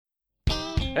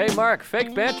Hey, Mark,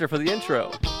 fake banter for the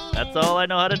intro. That's all I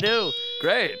know how to do.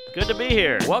 Great. Good to be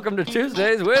here. Welcome to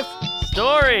Tuesdays with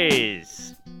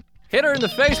Stories. Hit her in the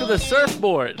face with a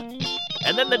surfboard.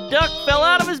 And then the duck fell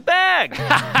out of his bag.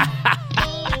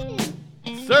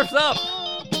 Surf's up.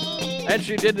 And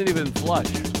she didn't even flush.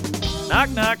 Knock,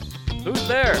 knock. Who's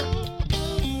there?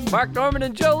 Mark Norman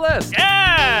and Joe List.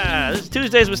 Yeah! This is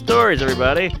Tuesdays with Stories,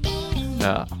 everybody.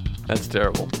 Ah, that's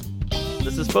terrible.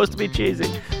 This is supposed to be cheesy.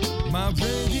 My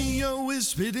radio is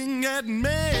spitting at me.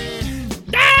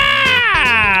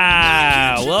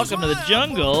 Ah! Welcome to the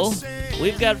jungle.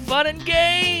 We've got fun and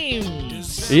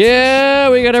games. Yeah,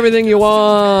 we got everything you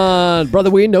want.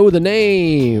 Brother, we know the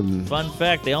name. Fun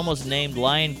fact, they almost named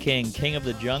Lion King King of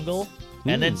the Jungle.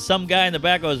 And then some guy in the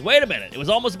back goes, wait a minute. It was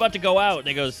almost about to go out. And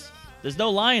he goes, there's no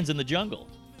lions in the jungle.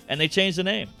 And they changed the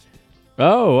name.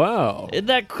 Oh, wow. Isn't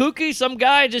that kooky? Some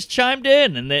guy just chimed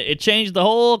in, and it changed the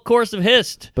whole course of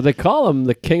hist. But they call him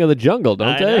the king of the jungle,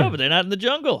 don't they? I know, but they're not in the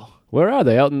jungle. Where are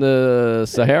they? Out in the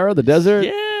Sahara, the desert?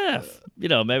 Yeah. You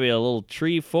know, maybe a little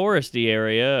tree foresty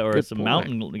area or Good some point.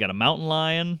 mountain. You got a mountain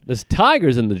lion. There's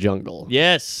tigers in the jungle.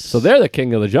 Yes. So they're the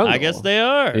king of the jungle. I guess they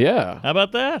are. Yeah. How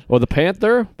about that? Or the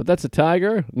panther, but that's a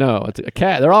tiger? No, it's a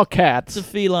cat. They're all cats. It's a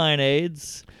feline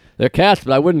AIDS. They're cats,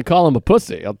 but I wouldn't call them a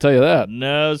pussy. I'll tell you that.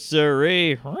 No,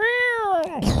 siree.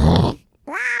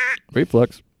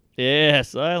 Reflux. Yeah,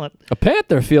 silent. A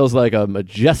panther feels like a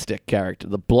majestic character.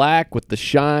 The black with the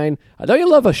shine. Don't you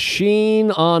love a sheen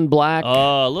on black?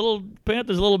 Little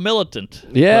panther's a little militant.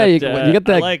 Yeah, but, you get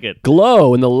that I like it.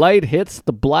 glow, and the light hits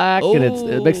the black, and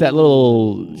it makes that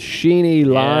little sheeny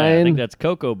Yeah, line. I think that's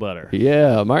cocoa butter.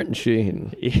 Yeah, Martin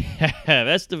Sheen. Yeah,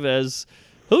 Estevez.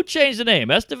 Who changed the name,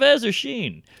 Estevez or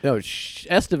Sheen? No,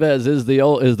 Estevez is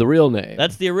the real name.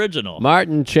 That's the original.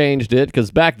 Martin changed it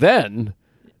because back then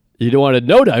you wanted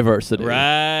no diversity.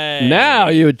 Right. Now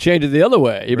you would change it the other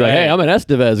way. You'd be like, Right. "Hey, I'm an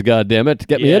Estevez, goddammit,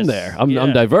 get me in Yes, there. I'm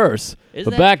yeah. diverse." Isn't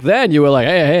but that- back then you were like,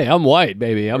 "Hey, I'm white,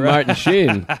 baby. I'm Martin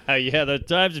Sheen." Yeah, the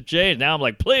times have changed. Now I'm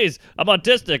like, please, I'm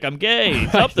autistic, I'm gay,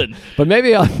 something. But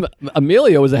maybe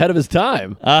Emilio was ahead of his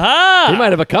time. Aha! He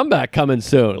might have a comeback coming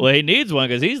soon. Well, he needs one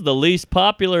because he's the least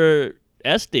popular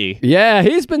Esty. Yeah,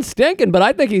 he's been stinking, but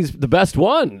I think he's the best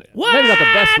one. What? Maybe not the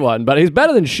best one, but he's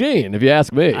better than Sheen, if you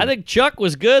ask me. I think Chuck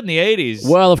was good in the 80s.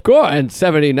 Well, of course, and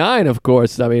 79, of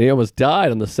course. I mean, he almost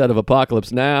died on the set of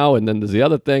Apocalypse Now, and then there's the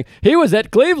other thing. He was at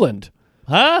Cleveland.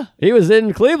 Huh? He was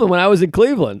in Cleveland when I was in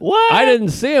Cleveland. What? I didn't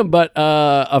see him, but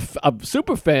a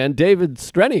super fan, David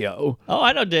Strenio, Oh,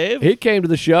 I know Dave. he came to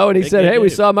the show, and he Big said, guy hey, we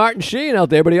Dave. saw Martin Sheen out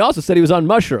there, but he also said he was on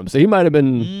mushrooms, so he might have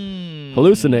been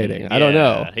hallucinating. I don't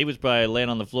know. He was probably laying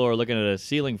on the floor looking at a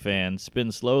ceiling fan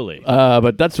spin slowly.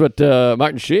 But that's what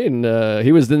Martin Sheen,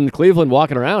 he was in Cleveland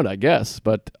walking around, I guess.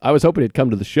 But I was hoping he'd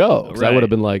come to the show because I Right. would have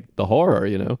been like the horror,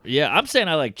 you know. Yeah, I'm saying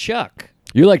I like Chuck.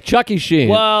 You like Chucky Sheen.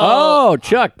 Well, oh,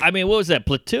 Chuck. I mean, what was that,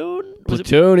 Platoon? Was it-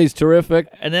 Platoon, he's terrific.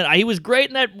 And then he was great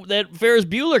in that Ferris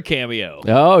Bueller cameo.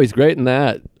 Oh, he's great in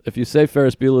that. If you say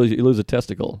Ferris Bueller, you lose a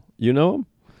testicle. You know him?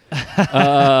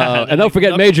 And don't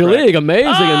forget Knuckle Major crack. League.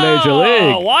 Amazing in Major Oh,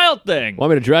 League. Wild Thing.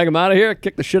 Want me to drag him out of here?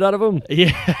 Kick the shit out of him?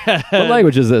 Yeah. What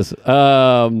language is this?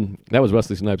 That was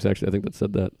Wesley Snipes, actually. I think that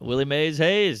said that. Willie Mays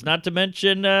Hayes, not to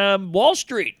mention Wall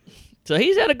Street. So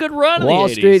he's had a good run Wall in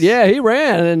the 80s. Street, yeah, he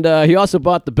ran, and he also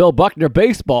bought the Bill Buckner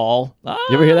baseball. You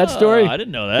ever hear that story? I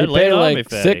didn't know that. He Lay paid it on like me,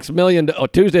 fatty. $6 million. Oh,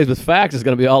 Tuesdays with Facts is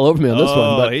going to be all over me on this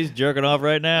one, but he's jerking off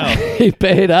right now. he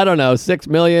paid, I don't know, $6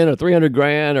 million or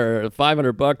 $300,000 or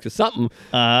 $500 or something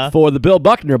for the Bill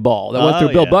Buckner ball that went through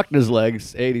Bill yeah. Buckner's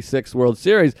legs, 86 World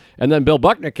Series, and then Bill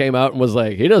Buckner came out and was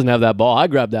like, he doesn't have that ball. I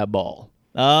grabbed that ball.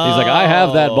 Oh, like, I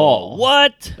have that ball.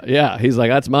 What? Yeah, he's like,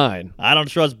 that's mine. I don't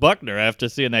trust Buckner after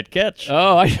seeing that catch.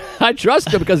 Oh, I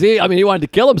trust him because he wanted to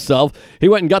kill himself. He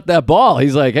went and got that ball.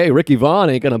 He's like, hey, Ricky Vaughn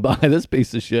ain't going to buy this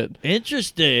piece of shit.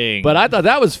 Interesting. But I thought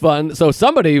that was fun. So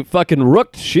somebody fucking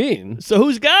rooked Sheen. So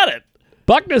who's got it?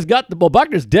 Buckner's got the, well,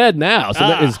 Buckner's dead now, so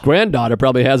his granddaughter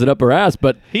probably has it up her ass,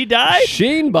 but He died?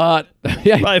 Sheen bought,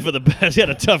 yeah, Probably for the best. He had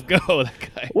a tough go, that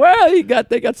guy. well,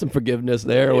 they got some forgiveness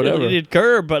there or whatever. He did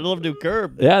Curb, but I love to do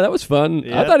Curb. Yeah, that was fun.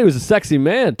 Yeah. I thought he was a sexy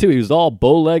man, too. He was all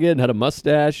bow-legged and had a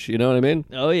mustache, you know what I mean?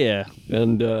 Oh, yeah.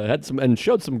 And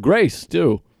showed some grace,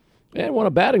 too. And won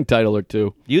a batting title or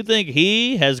two. You think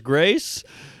he has grace?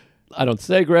 I don't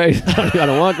say grace. I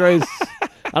don't want grace.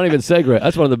 I don't even say grace.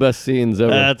 That's one of the best scenes ever.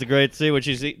 That's a great scene when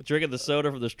she's drinking the soda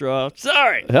from the straw.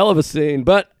 Sorry. Hell of a scene.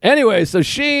 But anyway, so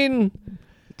Sheen,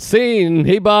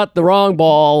 he bought the wrong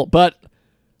ball, but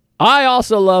I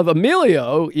also love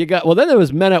Emilio. Then there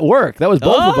was Men at Work. That was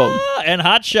both of them. And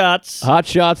Hot Shots. Hot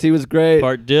Shots, he was great.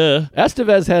 Part 2.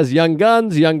 Estevez has Young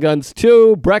Guns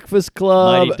 2, Breakfast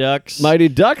Club. Mighty Ducks. Mighty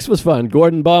Ducks was fun.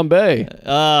 Gordon Bombay.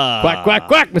 Quack, quack,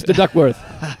 quack, Mr. Duckworth.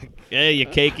 Yeah, you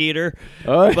cake eater.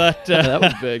 Oh, But that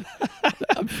was big.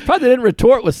 Probably didn't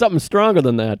retort with something stronger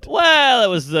than that. well,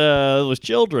 it was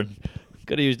children.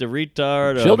 Could have used a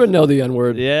retard. Children know the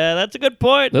N-word. Yeah, that's a good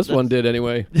point. This one did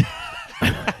anyway.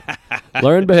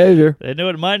 Learned behavior. They knew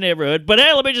it in my neighborhood. But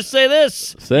hey, let me just say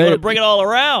this. Say you want to it. bring it all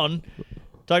around?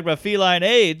 Talking about feline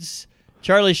AIDS.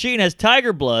 Charlie Sheen has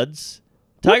tiger blood,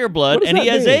 what does and he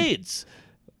that has mean? AIDS.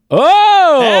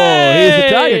 Oh, he's the Hey!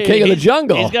 tiger, king of the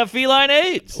jungle. He's got feline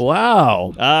AIDS.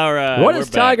 Wow. All right. What we're does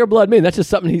back. tiger blood mean? That's just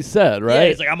something he said, Yeah, right?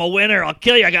 he's like, I'm a winner. I'll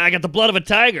kill you. I got the blood of a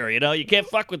tiger. You know, you can't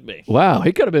fuck with me. Wow,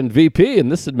 he could have been VP in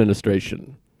this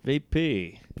administration.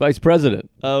 VP Vice president.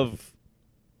 of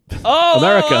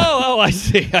America. Oh, I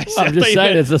see. I see. I'm just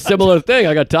saying, it's a similar thing.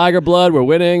 I got tiger blood. We're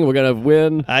winning. We're going to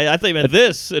win. I thought you meant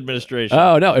this administration.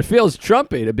 Oh, no. It feels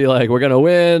Trumpy to be like, we're going to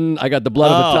win. I got the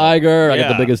blood of a tiger. I got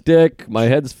the yeah. biggest dick. My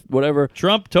head's whatever.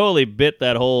 Trump totally bit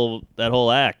that whole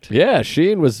act. Yeah,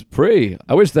 Sheen was free.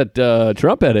 I wish that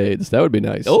Trump had AIDS. That would be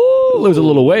nice. Ooh. Lose a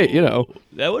little weight, you know.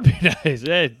 That would be nice.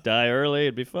 Yeah, die early.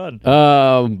 It'd be fun.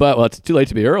 But it's too late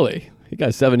to be early. He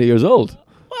got 70 years old.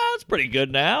 Well, that's pretty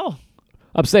good now.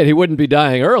 I'm saying he wouldn't be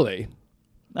dying early.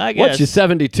 I guess. Once you're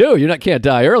 72, you can't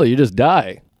die early. You just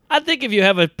die. I think if you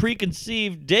have a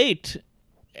preconceived date,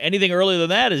 anything earlier than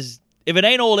that is, if it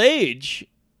ain't old age,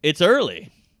 it's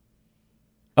early.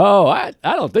 Oh, I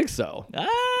don't think so. Ah,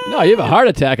 No, you have a heart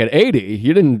attack at 80.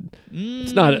 You didn't.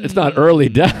 It's not early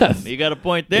death. you got a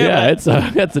point there. Yeah,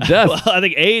 man. it's a death. Well, I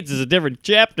think AIDS is a different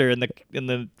chapter in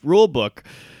the rule book.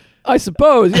 I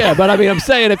suppose, yeah. But I mean, I'm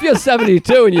saying if you're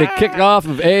 72 and you kick off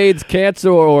of AIDS, cancer,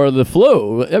 or the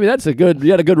flu, I mean,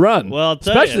 you had a good run. Well, I'll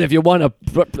tell especially you. if you won a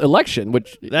election,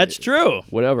 which That's true.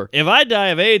 whatever. If I die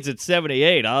of AIDS at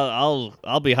 78,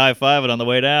 I'll be high fiving on the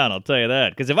way down. I'll tell you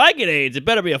that. Because if I get AIDS, it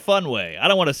better be a fun way. I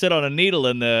don't want to sit on a needle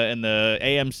in the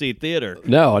AMC theater.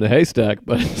 No, in a haystack,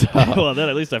 but Well, then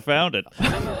at least I found it.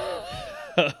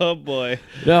 Oh boy,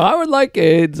 no, I would like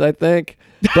AIDS. I think,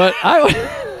 but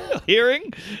I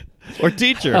hearing or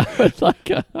teacher? would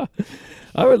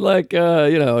like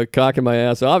a cock in my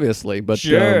ass, obviously. But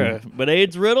Sure, but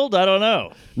AIDS riddled? I don't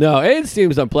know. no, AIDS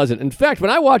seems unpleasant. In fact, when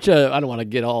I watch I don't want to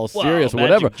get all serious or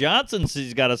Magic whatever. Johnson's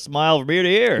he's got a smile from ear to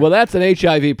ear. Well, that's an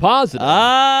HIV positive.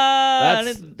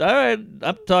 That's all right.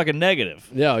 I'm talking negative.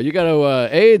 No, you got to.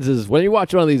 AIDS is when you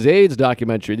watch one of these AIDS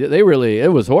documentaries. It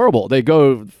was horrible. They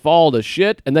fall to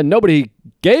shit, and then nobody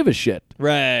gave a shit.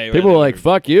 Right. People were like,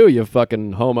 "Fuck you, you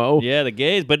fucking homo." Yeah, the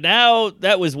gays. But now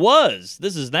that was.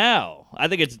 This is now. I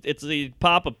think it's the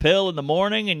pop a pill in the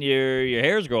morning and your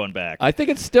hair's growing back. I think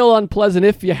it's still unpleasant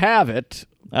if you have it,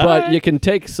 All but right. you can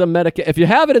take some medication. If you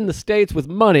have it in the States with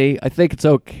money, I think it's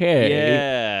okay.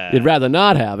 Yeah. You'd rather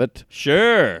not have it.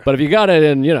 Sure. But if you got it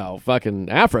in, fucking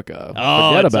Africa, Oh,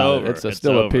 forget it's about over. it. It's It's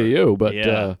still over. a PU. But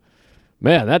Yeah.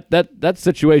 man, that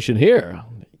situation here,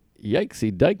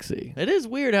 yikesy dikesy. It is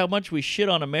weird how much we shit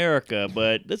on America,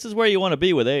 but this is where you want to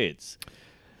be with AIDS.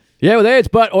 Yeah, with AIDS,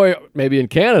 or maybe in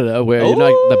Canada where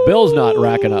the bill's not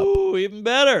racking up. Ooh, even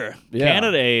better. Yeah.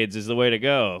 Canada AIDS is the way to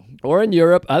go. Or in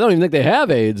Europe. I don't even think they have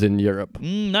AIDS in Europe.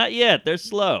 Not yet. They're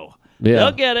slow. Yeah.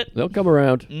 They'll get it. They'll come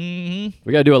around. Mm-hmm.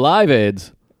 We got to do a live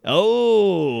AIDS.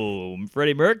 Oh,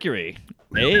 Freddie Mercury.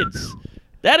 AIDS.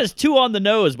 That is too on the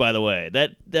nose, by the way.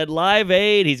 That live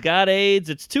aid, he's got AIDS.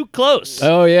 It's too close.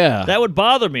 Oh, yeah. That would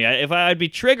bother me. If I'd be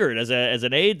triggered as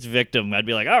an AIDS victim, I'd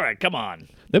be like, all right, come on.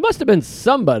 There must have been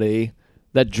somebody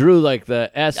that drew like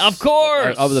the S Of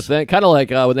course. of the thing. Kind of like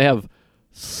when they have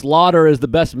slaughter is the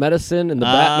best medicine in the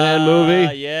Batman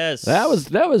movie. Yes. That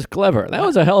was clever. That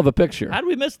was a hell of a picture. How did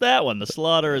we miss that one? The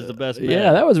slaughter is the best man.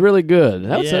 Yeah, that was really good.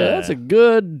 That's a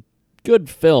good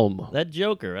film. That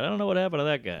Joker. I don't know what happened to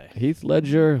that guy. Heath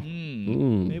Ledger.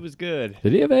 He was good.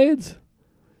 Did he have AIDS?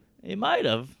 He might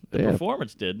have. The Yeah.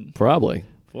 performance did. Probably.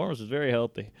 Performance was very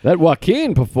healthy. That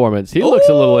Joaquin performance, he looks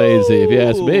a little lazy, if you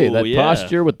ask me. That yeah.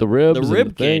 posture with the ribs. The and rib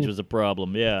the thing. cage was a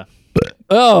problem, yeah.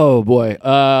 Oh, boy.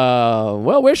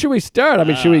 Well, where should we start? I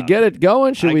mean, should we get it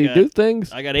going? Should we do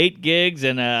things? I got 8 gigs,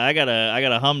 and I got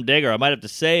a humdinger. I might have to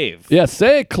save. Yeah,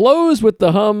 close with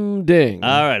the humding.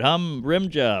 All right, rim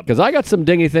job. Because I got some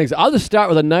dingy things. I'll just start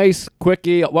with a nice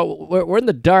quickie. We're in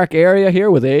the dark area here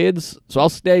with AIDS, so I'll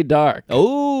stay dark.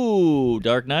 Oh,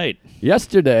 Dark Knight.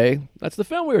 Yesterday, that's the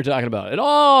film we were talking about. It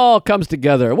all comes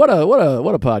together. What a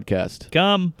podcast.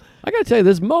 Come. I gotta tell you,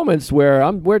 there's moments where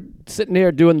we're sitting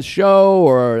here doing the show,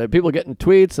 or people getting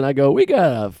tweets, and I go, "We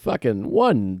got a fucking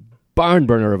one barn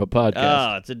burner of a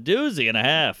podcast. Oh, it's a doozy and a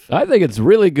half. I think it's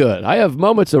really good. I have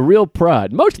moments of real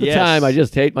pride. Most of the Yes. time, I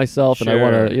just hate myself and I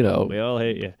want to, We all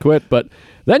hate you. quit. But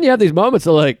then you have these moments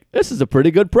of like, this is a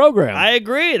pretty good program. I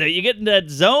agree that you get in that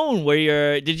zone where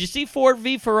you're. Did you see Ford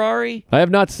v Ferrari? I have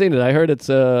not seen it. I heard it's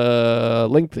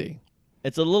lengthy.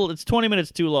 It's 20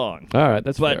 minutes too long. All right,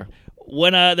 that's But fair.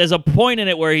 when there's a point in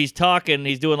it where he's talking,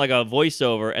 he's doing like a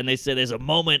voiceover, and they say there's a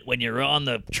moment when you're on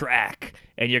the track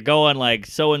and you're going like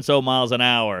so and so miles an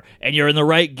hour, and you're in the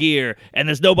right gear, and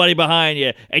there's nobody behind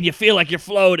you, and you feel like you're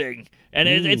floating. And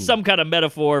it's some kind of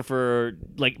metaphor for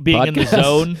like being in the Podcast.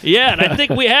 zone. Yeah, and I think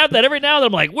we have that every now and then.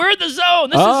 I'm like, we're in the zone.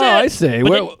 This Oh, is it. I see.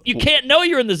 But We're- then you can't know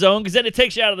you're in the zone because then it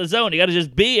takes you out of the zone. You got to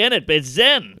just be in it. But it's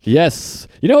zen. Yes.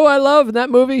 You know who I love in that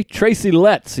movie? Tracy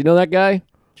Letts. You know that guy?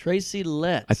 Tracy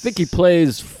Letts. I think he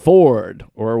plays Ford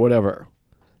or whatever.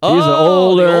 He's an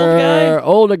Oh, the old guy?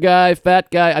 older guy,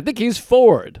 fat guy. I think he's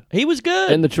Ford He was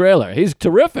good. in the trailer. He's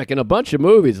terrific in a bunch of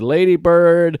movies. Lady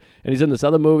Bird, and he's in this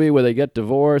other movie where they get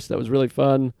divorced. That was really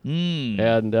fun.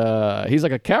 And he's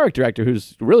like a character actor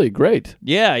who's really great.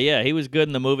 Yeah, he was good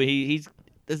in the movie. He's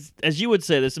as you would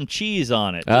say, there's some cheese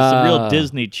on it. There's some real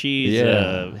Disney cheese,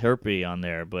 yeah. herpy on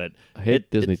there. But I hate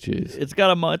Disney cheese. It's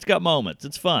got moments.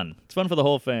 It's fun. It's fun for the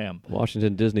whole fam.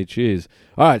 Washington Disney cheese.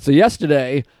 All right, so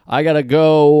yesterday I got to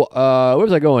go, where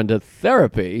was I going? To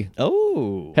therapy.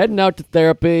 Oh, Heading out to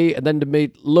therapy and then to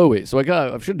meet Louie. So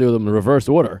I should do them in reverse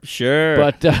order. sure.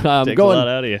 But I'm Takes going. a lot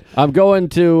out of you. I'm going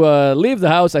to leave the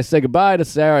house. I say goodbye to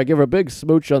Sarah. I give her a big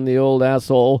smooch on the old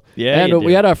asshole. Yeah, and you we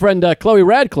do. had our friend Chloe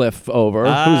Radcliffe over,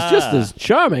 who's just Ah. as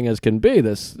charming as can be.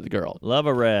 This girl. Love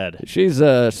a red. She's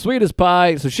sweet as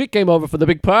pie. So she came over for the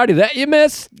big party that you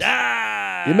missed.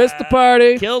 Ah, You missed the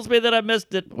party. Kills me that I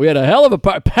missed it. We had a hell of a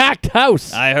packed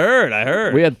house. I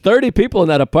heard. We had 30 people in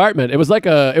that apartment. It was like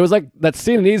that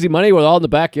scene in Easy Money where they're all in the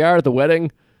backyard at the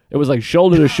wedding. It was like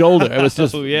shoulder to shoulder. It was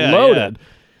just Oh, yeah, loaded.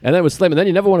 And then it was slim. And then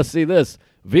you never want to see this.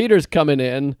 Veter's coming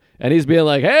in, and he's being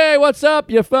like, hey, what's up,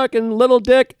 you fucking little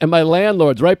dick? And my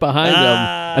landlord's right behind him.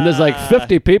 And there's like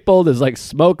 50 people. There's like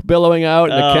smoke billowing out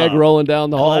and a keg rolling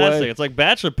down the Classic. hallway. It's like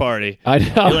bachelor party. I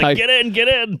know. You're like, get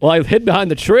in. Well, I hid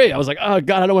behind the tree. I was like, oh,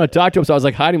 God, I don't want to talk to him. So I was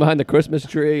like hiding behind the Christmas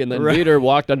tree. And then Right. Veter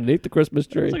walked underneath the Christmas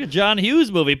tree. It's like a John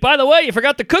Hughes movie. By the way, you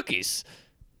forgot the cookies.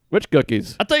 Which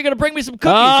cookies? I thought you were going to bring me some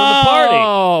cookies from the party.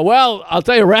 Oh, well, I'll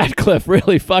tell you, Radcliffe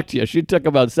really fucked you. She took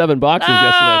about 7 boxes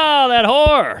yesterday. Oh, that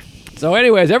whore. So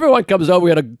anyways, everyone comes over. We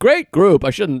had a great group.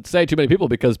 I shouldn't say too many people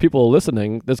because people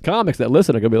listening, there's comics that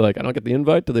listen are going to be like, I don't get the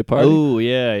invite to the party. Oh,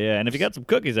 yeah. And if you got some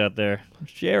cookies out there,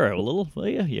 share it a little, will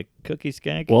you cookie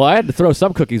skank? Well, I had to throw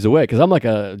some cookies away because I'm like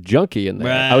a junkie in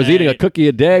there. I was eating a Right. cookie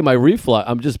a day. My reflux,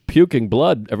 I'm just puking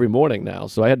blood every morning now.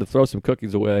 So I had to throw some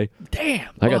cookies away. Damn.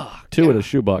 I got 2 in a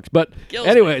shoebox. But Kills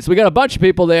anyways, we got a bunch of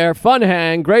people there. Fun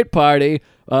hang, great party.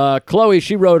 Chloe,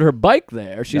 she rode her bike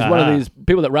there. She's one of Uh-huh. these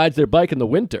people that rides their bike in the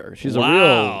winter. She's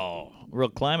Real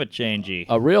climate changey.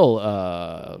 a real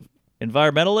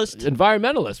Environmentalist?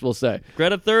 environmentalist, we'll say.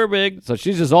 Greta Thunberg. So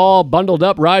she's just all bundled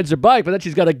up, rides her bike, but then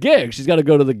she's got a gig. She's got to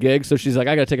go to the gig. So she's like,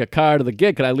 I got to take a car to the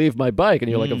gig. Can I leave my bike? And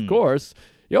you're like, of course.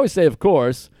 You always say, of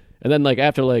course. And then like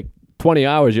after like 20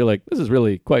 hours, you're like, this is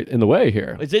really quite in the way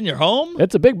here. It's in your home?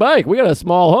 It's a big bike. We got a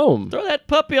small home. Throw that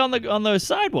puppy on the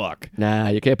sidewalk. Nah,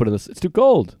 you can't put it in this. It's too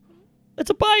cold. It's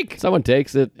a bike. Someone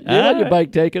takes it. You had your Ah.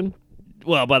 bike taken.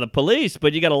 Well, by the police,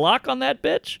 but you got a lock on that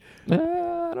bitch? I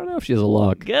don't know if she has a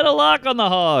lock. Get a lock on the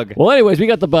hog. Well, anyways, we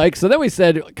got the bike. So then we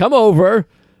said, come over,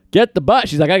 get the bike.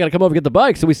 She's like, I got to come over and get the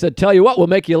bike. So we said, tell you what, we'll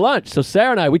make you lunch. So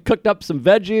Sarah and I, we cooked up some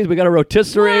veggies. We got a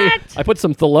rotisserie. What? I put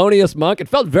some Thelonious Monk. It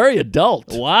felt very adult.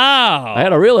 Wow. I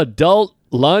had a real adult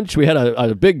lunch. We had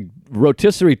a big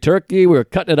rotisserie turkey. We were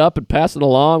cutting it up and passing it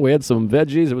along. We had some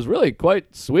veggies. It was really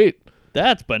quite sweet.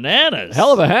 That's bananas.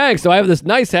 Hell of a hang. So I have this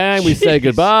nice hang. We say Jeez.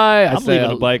 goodbye. I'm leaving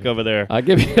the bike over there. I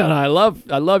give you, I love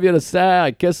you to say.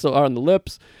 I kiss her on the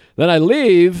lips. Then I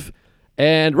leave,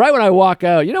 and right when I walk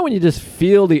out, you know when you just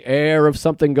feel the air of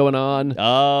something going on?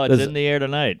 Oh, it's There's- in the air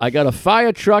tonight. I got a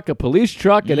fire truck, a police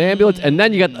truck, an ambulance, and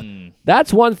then you got.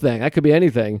 That's one thing. That could be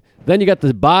anything. Then you got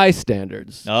the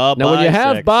bystanders. Oh, now when you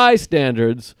have bisex.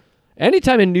 bystanders,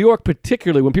 anytime in New York,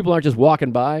 particularly when people aren't just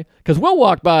walking by, because we'll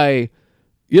walk by,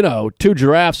 2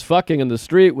 giraffes fucking in the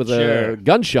street with Sure. a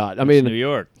gunshot. I It's mean, New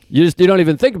York. you don't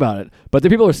even think about it. But the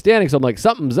people are standing, so I'm like,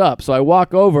 something's up. So I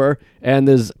walk over, and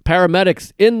there's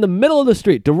paramedics in the middle of the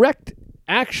street, direct,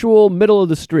 actual middle of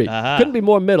the street. Uh-huh. Couldn't be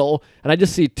more middle. And I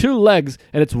just see 2 legs,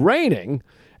 and it's raining,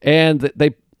 and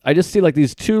I just see like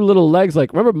these two little legs.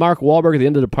 Like, remember Mark Wahlberg at the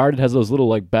end of Departed has those little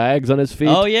like bags on his feet?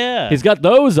 Oh, yeah. He's got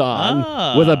those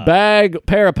on with a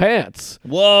pair of pants.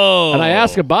 Whoa. And I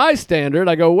ask a bystander, and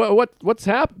I go, what's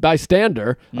happening?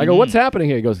 Bystander. I go, what's happening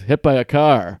here? He goes, hit by a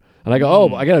car. And I go,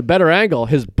 oh, I got a better angle.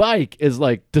 His bike is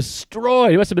like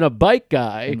destroyed. He must have been a bike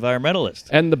guy. Environmentalist.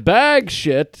 And the bag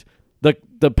shit,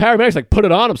 the paramedics like put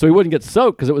it on him so he wouldn't get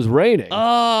soaked because it was raining.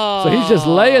 Oh. So he's just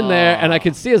laying there, and I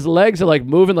can see his legs are like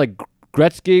moving like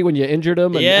Gretzky when you injured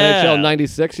him in NHL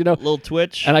 96, you know? Little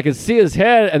twitch. And I could see his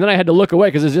head, and then I had to look away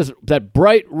because it's just that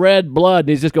bright red blood, and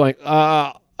he's just going,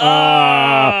 and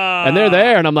they're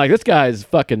there, and I'm like, this guy's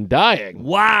fucking dying.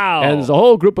 Wow. And there's a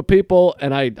whole group of people,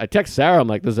 and I text Sarah, I'm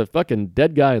like, there's a fucking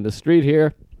dead guy in the street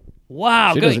here.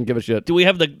 Wow. She doesn't give a shit. Do we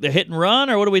have the hit and run,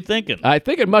 or what are we thinking? I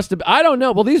think it must have, I don't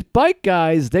know. Well, these bike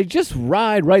guys, they just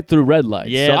ride right through red lights.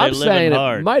 Yeah, so they're I'm living saying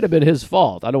hard. it might have been his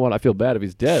fault. I feel bad if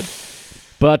he's dead.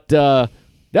 But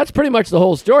that's pretty much the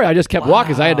whole story. I just kept walking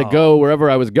because I had to go wherever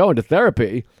I was going to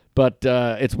therapy. But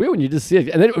it's weird when you just see it.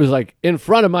 And then it was like in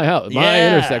front of my house, my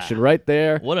Yeah. intersection right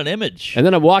there. What an image. And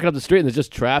then I'm walking up the street and there's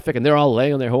just traffic and they're all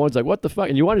laying on their horns like, what the fuck?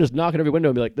 And you want to just knock on every window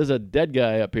and be like, there's a dead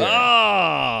guy up here.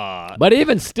 Ah. But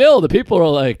even still, the people are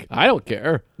like, I don't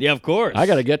care. Yeah, of course. I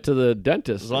got to get to the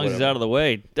dentist. As long as he's out of the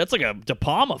way. That's like a De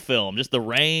Palma film. Just the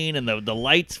rain and the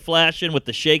lights flashing with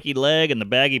the shaky leg and the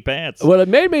baggy pants. Well, it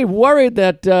made me worried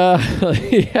that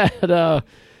he had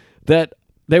that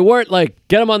they weren't like,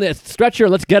 get him on the stretcher,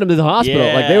 let's get him to the hospital.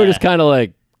 Like they were just kind of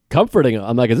like comforting him.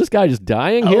 I'm like, is this guy just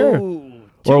dying here?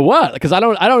 Or what? Because I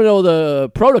don't know the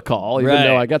protocol, even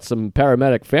though I got some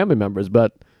paramedic family members,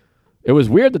 but it was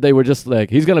weird that they were just like,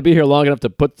 he's going to be here long enough to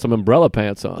put some umbrella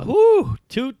pants on. Woo.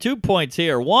 Two points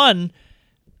here. One,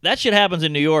 that shit happens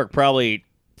in New York probably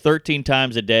 13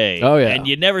 times a day. Oh, yeah. And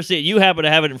you never see it. You happen to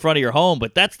have it in front of your home,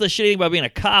 but that's the shitty thing about being a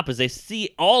cop is they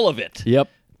see all of it. Yep.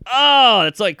 Oh,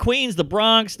 it's like Queens, the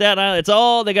Bronx, Staten Island. It's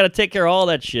all, they got to take care of all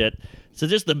that shit. So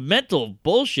just the mental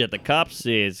bullshit the cops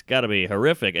see has got to be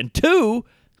horrific. And two,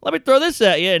 let me throw this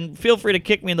at you, and feel free to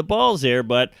kick me in the balls here,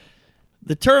 but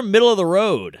the term middle of the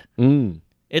road.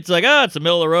 It's like, it's the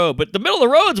middle of the road. But the middle of the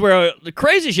road's where the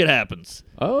crazy shit happens.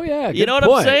 Oh, yeah. You know what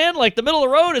I'm saying? Like, the middle of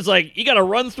the road is like, you got to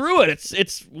run through it.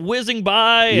 It's whizzing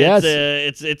by. Yes.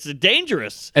 It's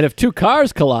dangerous. And if two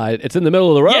cars collide, it's in the middle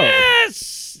of the road.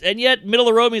 Yes! And yet, middle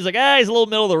of the road means like, he's a little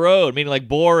middle of the road, meaning like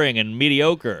boring and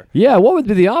mediocre. Yeah, what would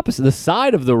be the opposite? The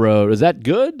side of the road. Is that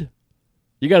good?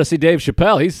 You got to see Dave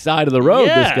Chappelle. He's side of the road,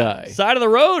 this guy. Side of the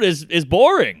road is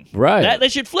boring. Right. They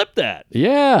should flip that.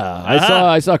 Yeah.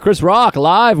 I saw Chris Rock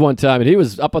live one time, and he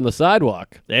was up on the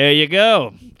sidewalk. There you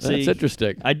go. That's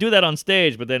interesting. I do that on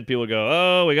stage, but then people go,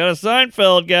 oh, we got a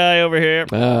Seinfeld guy over here.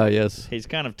 Ah, yes. He's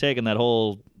kind of taken that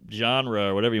whole genre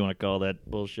or whatever you want to call that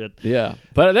bullshit. Yeah.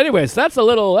 But anyways, that's a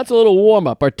little warm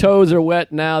up. Our toes are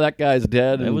wet now. That guy's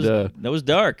dead. That was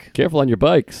dark. Careful on your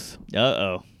bikes.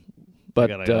 Uh-oh. But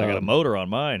I got a motor on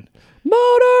mine.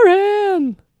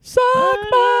 Motorin', suck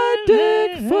my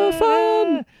dick for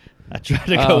fun. I tried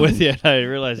to go with you, and I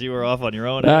realized you were off on your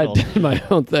own. I did my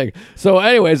own thing. So,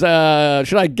 anyways,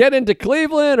 should I get into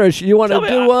Cleveland, or you want to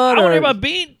do one? I want to hear about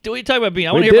Bean. Do we talk about Bean?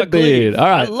 I want to We hear about did Bean. Cleveland. All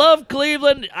right. I love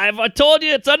Cleveland. I told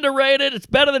you it's underrated. It's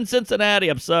better than Cincinnati.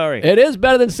 I'm sorry. It is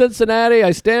better than Cincinnati.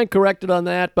 I stand corrected on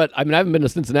that. But I mean, I haven't been to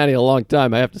Cincinnati in a long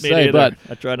time, I have to Me say. neither. But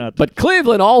I try not to. But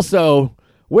Cleveland also,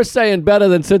 we're saying better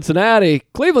than Cincinnati.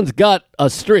 Cleveland's got a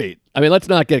street. I mean, let's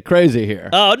not get crazy here.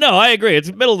 Oh, no, I agree.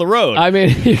 It's middle of the road. I mean,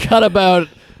 you got about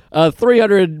a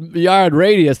 300-yard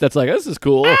radius that's like, this is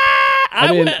cool.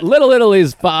 I mean, Little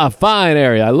Italy's a fine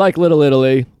area. I like Little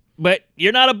Italy. But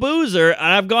you're not a boozer,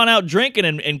 and I've gone out drinking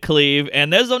in Cleve,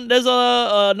 and there's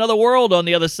another world on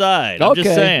the other side. I'm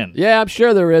just saying. Yeah, I'm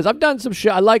sure there is. I've done some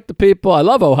shit. I like the people. I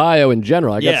love Ohio in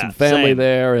general. I got some family same.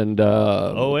 there, and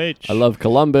OH. I love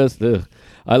Columbus. Ugh.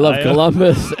 I love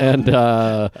Columbus and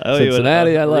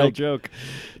Cincinnati. I like real joke.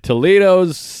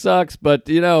 Toledo sucks, but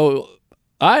you know,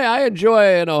 I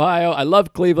enjoy in Ohio. I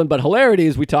love Cleveland, but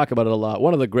Hilarities, we talk about it a lot.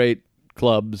 One of the great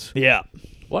clubs. Yeah.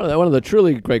 One of the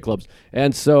truly great clubs.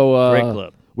 And so Great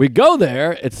club. we go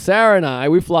there. It's Sarah and I.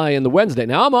 We fly in the Wednesday.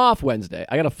 Now, I'm off Wednesday.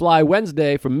 I got to fly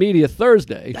Wednesday from media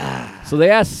Thursday. So they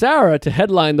asked Sarah to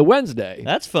headline the Wednesday.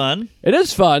 That's fun. It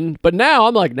is fun, but now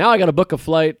I'm like, now I got to book a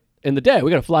flight in the day. We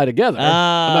got to fly together.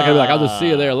 I'm not going to be like, I'll just see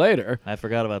you there later. I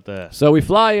forgot about that. So we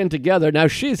fly in together. Now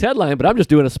she's headlining, but I'm just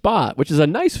doing a spot, which is a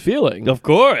nice feeling. Of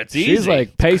course, it's easy. She's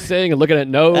like pacing and looking at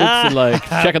notes and like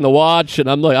checking the watch, and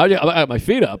I'm like, I got my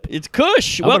feet up. It's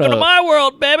Kush. Welcome to my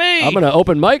world, baby. I'm gonna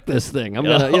open mic this thing. I'm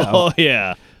gonna, Oh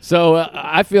yeah. So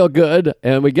I feel good,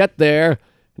 and we get there,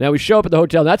 Now we show up at the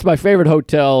hotel. That's my favorite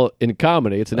hotel in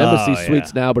comedy. It's an Embassy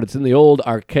Suites now, but it's in the old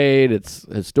arcade. It's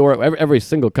historic. Every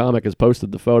single comic has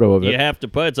posted the photo of it. You have to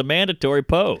put. It's a mandatory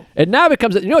po. And now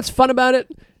becomes. You know what's fun about it?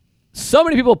 So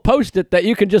many people post it that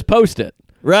you can just post it.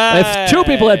 Right. And if 2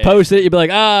 people had posted it, you'd be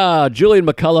like, Julian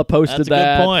McCullough posted That's a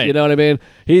that. good point. You know what I mean?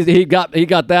 He got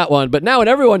that one. But now when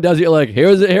everyone does it, you're like,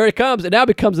 here it comes. It now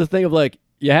becomes a thing of like,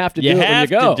 you have to do it when you have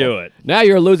go. to do it. Now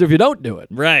you're a loser if you don't do it.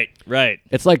 Right.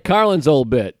 It's like Carlin's old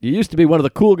bit. You used to be one of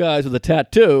the cool guys with a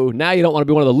tattoo. Now you don't want to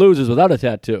be one of the losers without a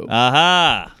tattoo.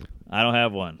 Aha. I don't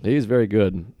have one. He's very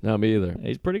good. Not me either.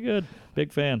 He's pretty good.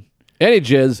 Big fan. Any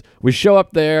jizz, we show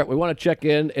up there. We want to check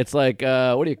in. It's like,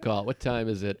 what do you call it? What time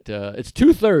is it? It's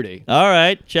 2:30. All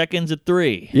right. Check-in's at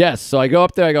 3. Yes. So I go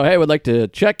up there. I go, hey, we'd like to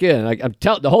check in.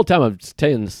 The whole time I'm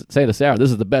saying to Sarah, this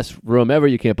is the best room ever.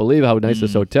 You can't believe how nice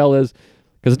this hotel is.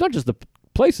 Because it's not just the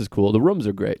place is cool. The rooms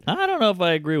are great. I don't know if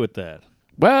I agree with that.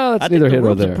 Well, that's I neither think here the nor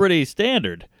rooms there. are pretty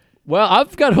standard. Well,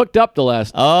 I've got hooked up the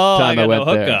last time I went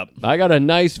no there. hookup. I got a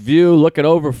nice view looking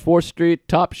over 4th Street,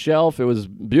 top shelf. It was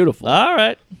beautiful. All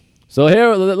right. So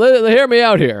hear me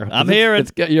out here. I'm hearing.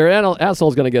 Your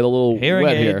asshole's going to get a little Hearing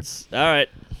wet aids. All right.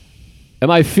 here. Am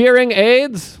I fearing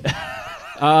AIDS?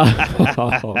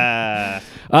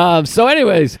 So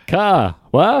anyways,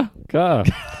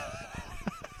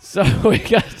 So we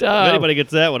got. If anybody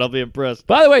gets that one, I'll be impressed.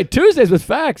 By the way, Tuesdays with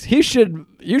Facts. You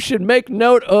should make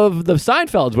note of the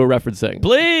Seinfelds we're referencing.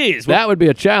 Please. That would be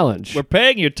a challenge. We're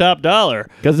paying you top dollar.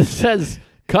 Because it says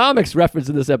comics reference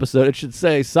in this episode. It should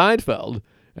say Seinfeld,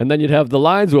 and then you'd have the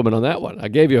Lineswoman on that one. I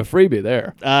gave you a freebie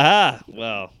there. Aha.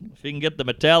 Well, if you can get the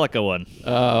Metallica one.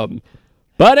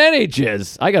 But any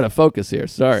jizz. I got to focus here.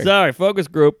 Sorry. Sorry, focus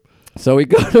group. So we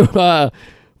go to.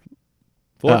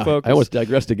 Focus. I almost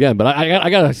digressed again, but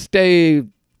I gotta stay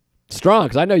strong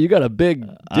because I know you got a big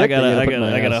dick. I that you put in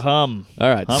my gotta ass. hum. All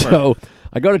right, Hummer. so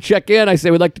I go to check in. I say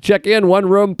we'd like to check in. One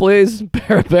room, please.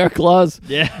 Pair of bear claws.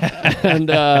 Yeah. And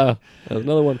there's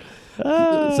another one.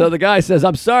 So the guy says,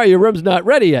 "I'm sorry, your room's not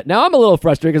ready yet." Now I'm a little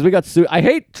frustrated because we got I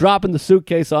hate dropping the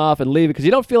suitcase off and leaving because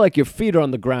you don't feel like your feet are on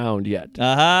the ground yet.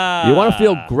 Aha. You want to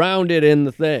feel grounded in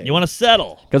the thing. You want to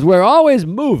settle. Because we're always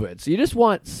moving. So you just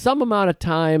want some amount of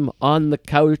time on the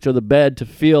couch or the bed to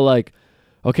feel like,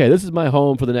 okay, this is my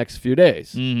home for the next few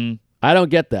days. Mm-hmm. I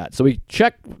don't get that. So we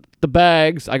check the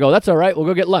bags. I go, that's all right. We'll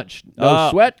go get lunch.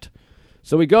 No sweat.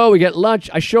 So we go, we get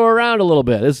lunch. I show her around a little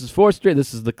bit. This is 4th Street.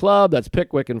 This is the club. That's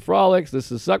Pickwick and Frolics.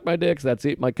 This is Suck My Dicks. That's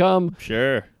Eat My Cum.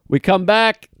 Sure. We come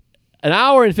back an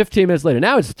hour and 15 minutes later.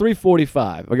 Now it's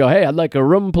 3:45. I go, hey, I'd like a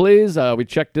room, please. We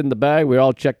checked in the bag. We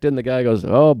all checked in. The guy goes,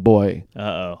 oh, boy.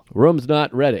 Uh-oh. Room's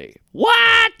not ready.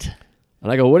 What?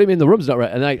 And I go, what do you mean the room's not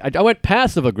ready? And I went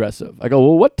passive-aggressive. I go,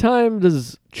 well, what time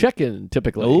does check-in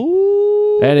typically? Ooh.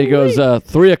 And he goes,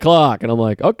 3 o'clock. And I'm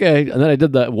like, okay. And then I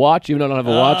did the watch, even though I don't have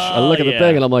a watch. I look at the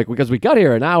thing, and I'm like, because we got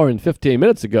here an hour and 15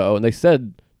 minutes ago, and they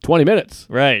said 20 minutes.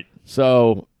 Right.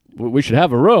 So we should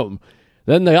have a room.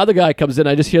 Then the other guy comes in.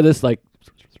 I just hear this, like,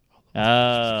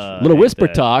 little whisper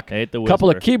talk. Hate the couple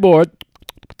of whisper. keyboard.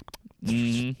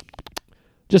 Mhm.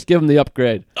 Just give him the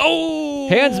upgrade. Oh!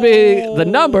 Hands me the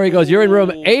number. He goes, you're in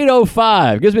room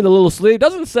 805. Gives me the little sleeve.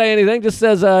 Doesn't say anything. Just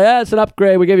says, yeah, it's an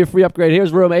upgrade. We gave you a free upgrade.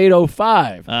 Here's room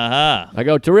 805. Uh-huh. I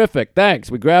go, terrific.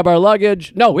 Thanks. We grab our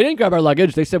luggage. No, we didn't grab our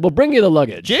luggage. They said, we'll bring you the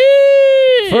luggage.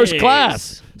 Jeez! First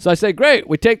class. So I say, great.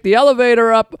 We take the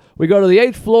elevator up. We go to the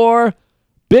 8th floor.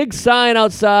 Big sign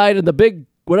outside, and the big,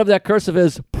 whatever that cursive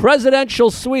is, presidential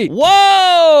suite.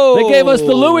 Whoa! They gave us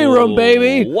the Louis room,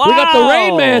 baby. Wow. We got the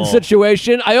Rain Man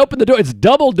situation. I opened the door. It's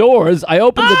double doors. I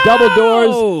opened the double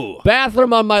doors.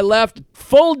 Bathroom on my left.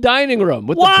 Full dining room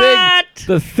with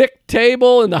the thick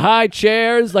table and the high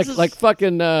chairs, like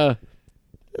fucking.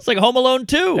 It's like Home Alone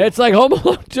 2. It's like Home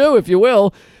Alone 2, if you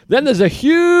will. Then there's a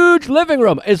huge living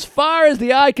room, as far as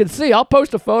the eye can see. I'll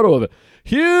post a photo of it.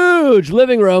 Huge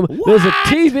living room. What? There's a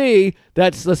TV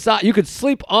that's the size. You could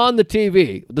sleep on the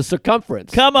TV, the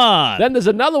circumference. Come on. Then there's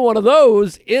another one of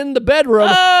those in the bedroom.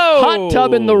 Oh! Hot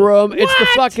tub in the room. It's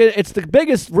What? it's the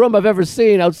biggest room I've ever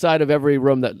seen outside of every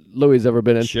room that Louis ever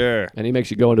been in. Sure. And he makes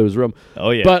you go into his room.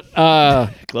 Oh, yeah. But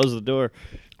Close the door.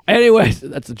 anyways,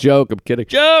 that's a joke. I'm kidding.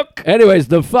 Joke! Anyways,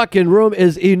 the fucking room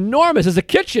is enormous. It's a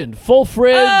kitchen, full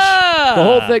fridge, the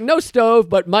whole thing. No stove,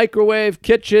 but microwave,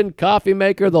 kitchen, coffee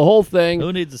maker, the whole thing.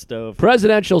 Who needs a stove?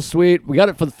 Presidential suite. We got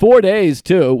it for 4 days,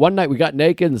 too. One night we got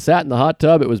naked and sat in the hot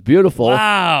tub. It was beautiful.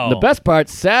 Wow. The best part,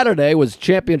 Saturday was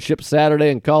championship Saturday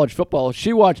in college football.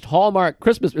 She watched Hallmark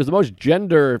Christmas. It was the most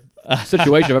gender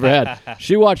situation I've ever had.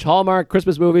 She watched Hallmark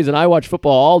Christmas movies, and I watched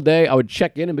football all day. I would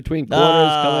check in between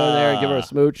quarters, come in there and give her a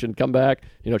smooch and come back.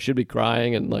 You know, she'd be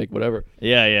crying and like whatever.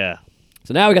 Yeah, yeah.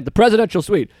 So now we got the presidential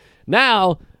suite.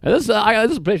 Now, and this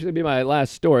will basically be my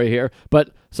last story here.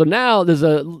 But so now there's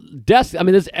a desk. I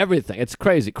mean, there's everything. It's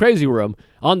crazy, crazy room.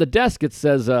 On the desk, it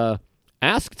says,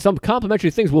 ask some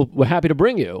complimentary things we're happy to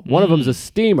bring you. One of them is a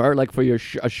steamer, like for your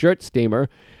a shirt steamer.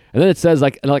 And then it says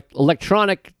like an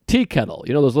electronic tea kettle.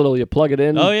 You know those little, you plug it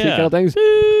in tea kettle things?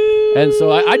 And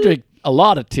so I drink a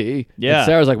lot of tea. Yeah. And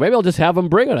Sarah's like, maybe I'll just have them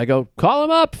bring it. I go, call them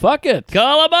up. Fuck it.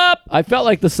 Call him up. I felt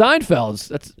like the Seinfelds.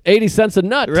 That's 80 cents a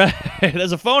nut. Right.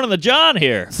 There's a phone in the John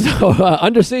here. So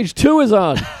Under Siege 2 is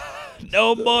on.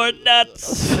 No more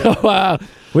nuts. So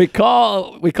we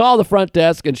call the front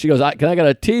desk, and she goes, can I get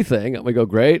a tea thing? And we go,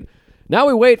 great. Now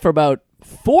we wait for about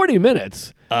 40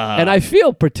 minutes, and I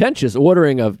feel pretentious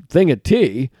ordering a thing of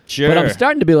tea. Sure. But I'm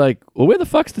starting to be like, well, where the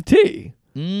fuck's the tea?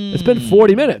 It's been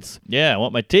 40 minutes. Yeah, I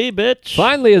want my tea, bitch.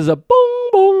 Finally, is a boom,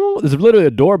 boom. There's literally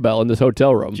a doorbell in this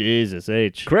hotel room. Jesus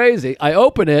H. Crazy. I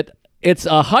open it. It's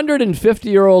a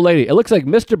 150-year-old lady. It looks like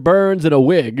Mr. Burns in a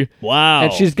wig. Wow.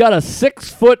 And she's got a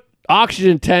 6-foot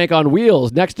oxygen tank on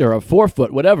wheels next to her, a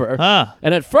 4-foot, whatever. Huh.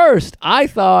 And at first, I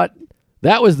thought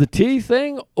that was the tea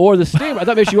thing or the steamer. I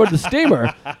thought maybe she ordered the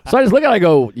steamer. So I just look at it, I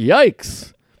go,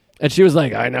 yikes. And she was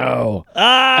like, I know.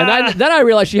 And then I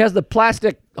realized she has the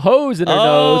plastic hose in her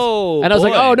nose. And I was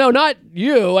like, oh, no, not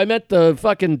you. I meant the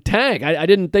fucking tank. I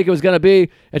didn't think it was going to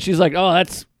be. And she's like, oh,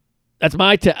 that's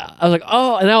my tank. I was like,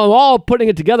 oh, and now I'm all putting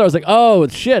it together. I was like, oh,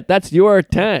 shit, that's your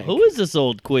tank. Who is this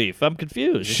old queef? I'm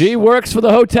confused. She works for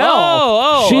the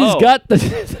hotel. She's got the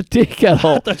tea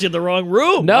kettle. I thought you had the wrong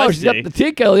room. No, she's got the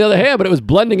tea kettle on the other hand, but it was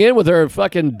blending in with her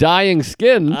fucking dying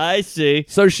skin. I see.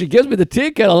 So she gives me the tea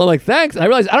kettle, and I'm like, thanks. And I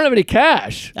realized I don't have any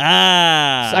cash. So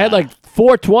I had like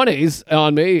 4 20s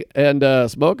on me and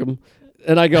smoke them.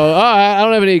 And I go, I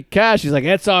don't have any cash. She's like,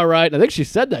 it's all right. And I think she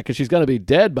said that because she's going to be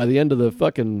dead by the end of the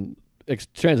fucking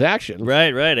transaction.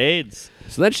 Right, AIDS.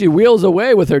 So then she wheels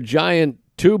away with her giant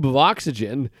tube of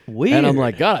oxygen. Weird. And I'm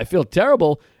like, God, I feel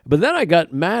terrible. But then I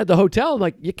got mad at the hotel. I'm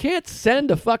like, you can't send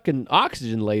a fucking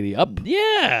oxygen lady up.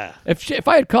 Yeah. If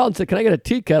I had called and said, can I get a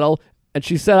tea kettle? And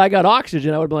she said, I got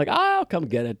oxygen, I would have been like, I'll come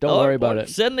get it. Don't worry about it.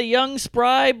 Send the young,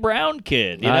 spry, brown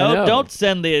kid. I know.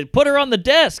 Don't put her on the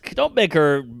desk. Don't make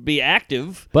her be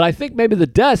active. But I think maybe the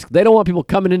desk, they don't want people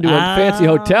coming into a fancy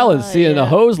hotel and seeing a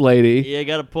hose lady. Yeah,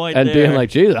 got a point and there. being like,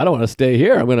 Jesus, I don't want to stay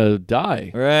here. I'm going to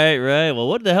die. Right. Well,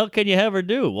 what the hell can you have her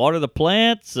do? Water the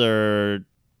plants or...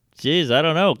 Jeez, I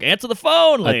don't know. Answer the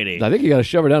phone, lady. I think you got to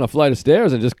shove her down a flight of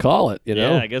stairs and just call it,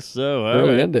 Yeah, I guess so. All Early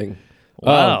right. ending.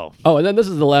 Wow. And then this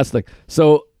is the last thing.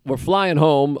 So we're flying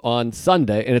home on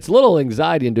Sunday, and it's a little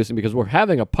anxiety-inducing because we're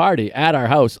having a party at our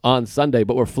house on Sunday,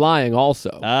 but we're flying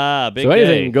also. Big so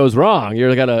anything day. goes wrong,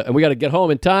 and we got to get home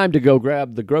in time to go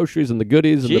grab the groceries and the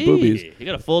goodies and the boobies. You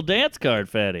got a full dance card,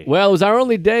 Fatty. Well, it was our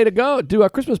only day to go do our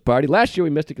Christmas party. Last year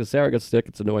we missed it because Sarah got sick.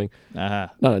 It's annoying.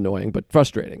 Not annoying, but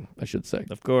frustrating, I should say.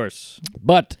 Of course.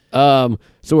 But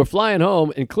so we're flying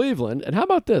home in Cleveland, and how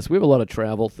about this? We have a lot of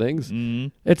travel things. Mm-hmm.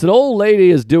 It's an old lady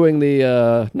is doing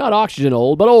the not oxygen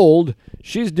old, but old.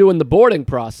 She's doing the boarding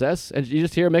process, and you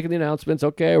just hear her making the announcements.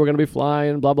 Okay, we're gonna be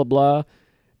flying, blah blah blah,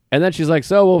 and then she's like,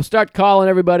 "So we'll start calling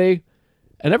everybody,"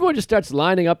 and everyone just starts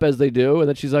lining up as they do, and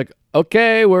then she's like,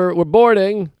 "Okay, we're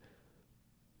boarding."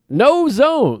 No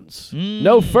zones,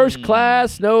 no first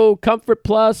class, no comfort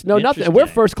plus, no nothing. And we're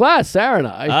first class, Sarah and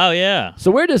I. Oh, yeah. So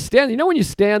we're just standing. You know when you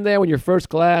stand there when you're first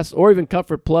class or even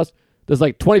comfort plus, there's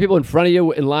like 20 people in front of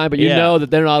you in line, but you know that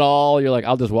they're not all. You're like,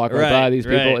 I'll just walk right by these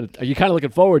people. And you're kind of looking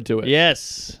forward to it.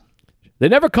 Yes. They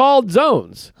never called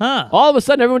zones. Huh. All of a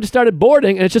sudden, everyone just started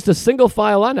boarding, and it's just a single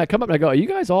file line. I come up and I go, are you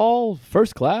guys all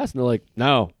first class? And they're like,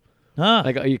 no. Huh.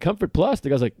 Like, are you comfort plus? The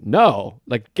guy's like, no.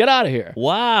 Like, get out of here.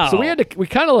 Wow. So we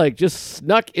kind of like just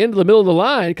snuck into the middle of the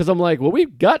line because I'm like, well,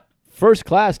 we've got first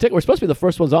class ticket. We're supposed to be the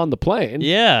first ones on the plane.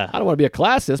 Yeah. I don't want to be a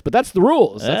classist, but that's the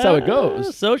rules. That's how it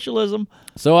goes. Socialism.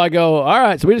 So I go, all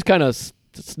right. So we just kind of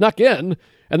snuck in,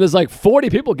 and there's like 40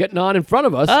 people getting on in front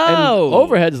of us, and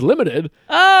overhead's limited.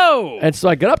 Oh. And so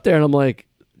I get up there, and I'm like,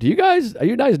 are you guys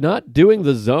not doing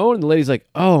the zone? And the lady's like,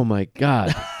 oh my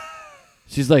God.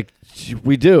 She's like,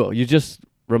 we do. You just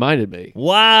reminded me.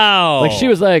 Wow. Like she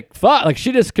was like, fuck. Like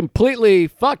she just completely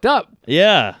fucked up.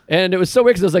 Yeah. And it was so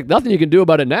weird because there's like nothing you can do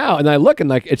about it now. And I look and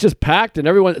like it's just packed and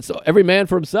it's every man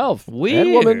for himself. Weird.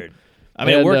 And woman. I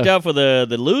mean, it worked out for the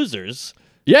losers.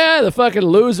 Yeah, the fucking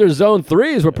loser zone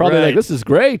threes were probably like, this is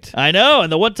great. I know.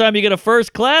 And the one time you get a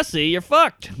first classy, you're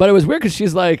fucked. But it was weird because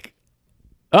she's like,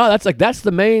 oh, that's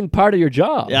the main part of your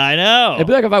job. Yeah, I know. It'd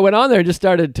be like if I went on there and just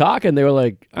started talking, they were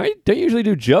like, don't you usually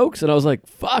do jokes? And I was like,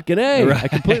 fucking A. Right. I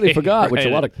completely forgot, which a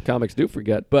lot of comics do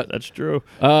forget. But that's true.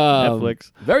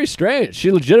 Netflix. Very strange.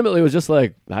 She legitimately was just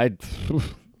like,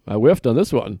 I whiffed on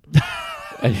this one.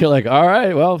 And you're like, all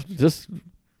right, well, just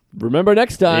remember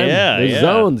next time. Yeah, There's yeah.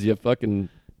 zones, you fucking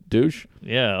douche.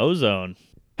 Yeah, ozone.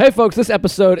 Hey, folks, this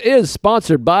episode is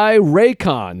sponsored by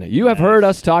Raycon. You have heard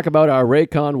us talk about our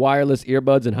Raycon wireless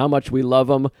earbuds and how much we love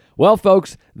them. Well,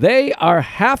 folks, they are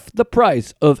half the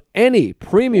price of any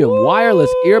premium wireless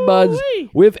earbuds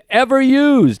we've ever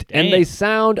used. Dang. And they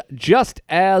sound just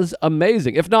as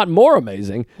amazing, if not more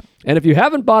amazing. And if you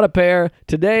haven't bought a pair,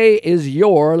 today is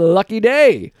your lucky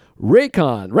day.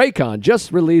 Raycon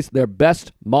just released their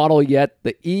best model yet,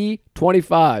 the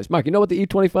E25s. Mark, you know what the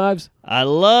E25s? I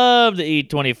love the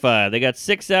E25. They got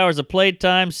 6 hours of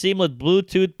playtime, seamless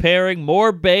Bluetooth pairing,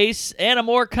 more bass, and a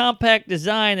more compact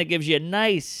design that gives you a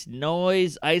nice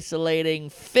noise-isolating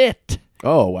fit.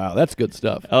 Oh, wow, that's good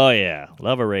stuff. Oh, yeah.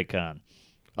 Love a Raycon.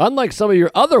 Unlike some of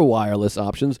your other wireless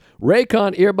options,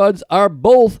 Raycon earbuds are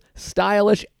both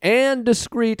stylish and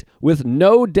discreet with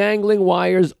no dangling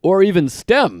wires or even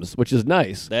stems, which is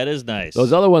nice. That is nice.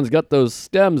 Those other ones got those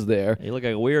stems there. You look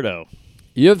like a weirdo.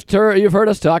 You've heard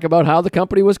us talk about how the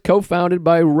company was co-founded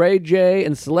by Ray J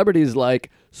and celebrities like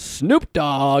Snoop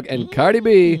Dogg and Cardi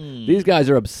B. These guys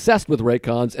are obsessed with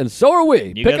Raycons, and so are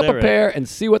we. You Pick got up that a right. pair and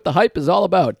see what the hype is all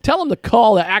about. Tell them the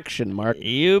call to action, Mark.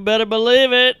 You better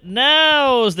believe it.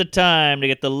 Now's the time to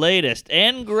get the latest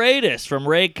and greatest from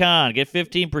Raycon. Get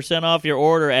 15% off your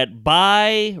order at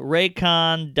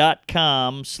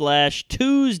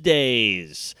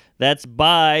buyraycon.com/Tuesdays. That's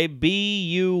buy,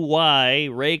 B-U-Y,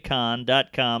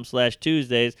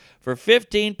 raycon.com/Tuesdays for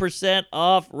 15%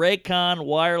 off Raycon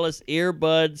wireless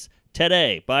earbuds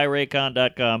today.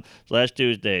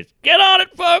 Buyraycon.com/Tuesdays. Get on it,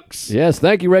 folks! Yes,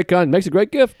 thank you, Raycon. Makes a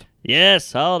great gift.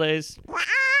 Yes, holidays.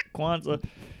 Kwanzaa.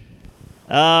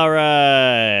 All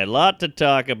right, lot to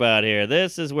talk about here.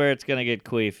 This is where it's going to get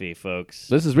queefy, folks.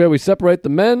 This is where we separate the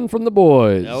men from the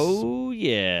boys. Oh,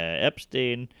 yeah,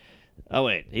 Epstein. Oh,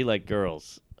 wait, he liked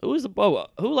girls. Who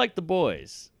liked the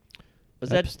boys?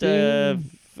 Was Epstein?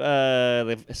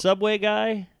 that the Subway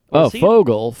guy? Oh, Was he-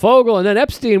 Fogel, and then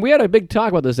Epstein. We had a big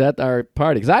talk about this at our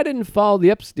party because I didn't follow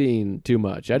the Epstein too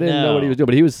much. I didn't know what he No. was doing,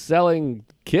 but he was selling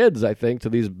kids, I think, to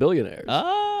these billionaires.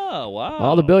 Oh, wow.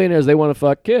 All the billionaires, they want to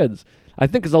fuck kids. I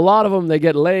think because a lot of them, they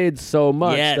get laid so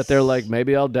much Yes. that they're like,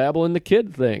 maybe I'll dabble in the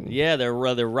kid thing. Yeah, their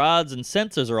rods and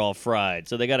sensors are all fried,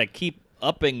 so they got to keep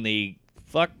upping the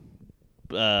fuck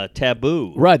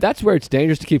taboo. Right, that's where it's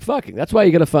dangerous to keep fucking. That's why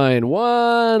you got to find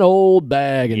one old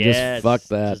bag and Yes, just fuck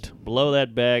that. just blow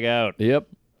that bag out. Yep.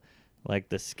 Like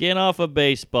the skin off a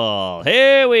baseball.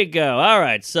 Here we go. All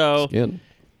right, so Skin.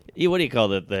 what do you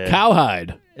call it? The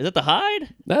Cowhide. Is it the hide?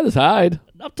 That is hide.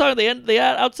 I'm talking the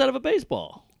outside of a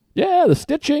baseball. Yeah, the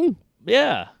stitching.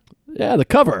 Yeah, Yeah, the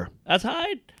cover. that's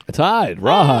hide. It's hide.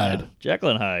 Rawhide. Jekyll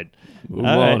and Hyde. Move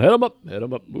All on. right. Hit 'em up. Hit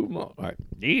 'em up. Move 'em on. All right.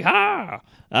 Yeehaw!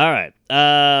 All right.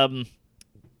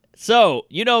 So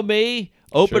you know me,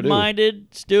 open-minded,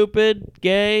 stupid,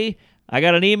 gay. I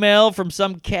got an email from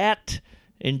some cat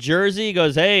in Jersey. He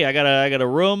goes, "Hey, I got a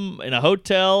room in a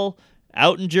hotel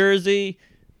out in Jersey.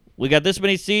 We got this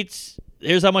many seats.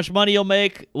 Here's how much money you'll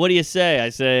make. What do you say?" I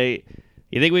say,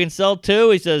 "You think we can sell 2?"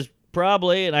 He says,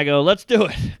 "Probably." And I go, "Let's do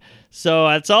it." So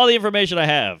that's all the information I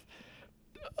have.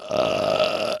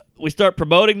 We start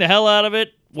promoting the hell out of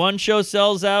it. One show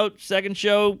sells out, second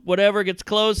show, whatever, gets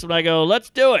close, and I go, let's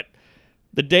do it.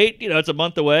 The date, it's a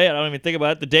month away. I don't even think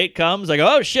about it. The date comes. I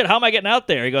go, oh, shit, how am I getting out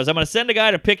there? He goes, I'm going to send a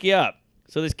guy to pick you up.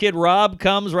 So this kid, Rob,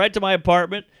 comes right to my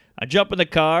apartment. I jump in the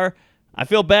car. I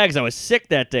feel bad because I was sick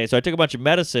that day, so I took a bunch of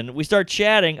medicine. We start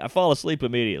chatting. I fall asleep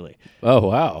immediately. Oh,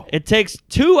 wow. It takes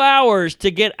 2 hours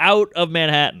to get out of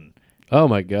Manhattan. Oh,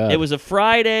 my God. It was a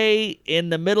Friday in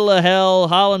the middle of hell,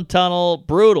 Holland Tunnel,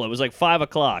 brutal. It was like 5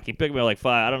 o'clock. He picked me up like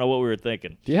 5. I don't know what we were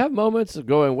thinking. Do you have moments of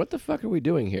going, what the fuck are we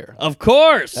doing here? Of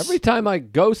course. Every time I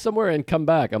go somewhere and come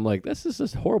back, I'm like, this is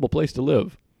this horrible place to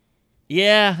live.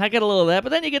 Yeah, I get a little of that.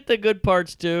 But then you get the good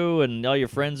parts, too, and all your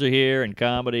friends are here and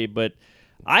comedy. But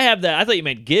I have that. I thought you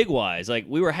meant gig-wise. Like,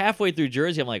 we were halfway through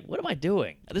Jersey. I'm like, what am I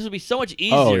doing? This would be so much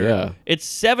easier. Oh, yeah. It's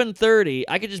 7:30.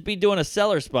 I could just be doing a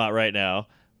cellar spot right now.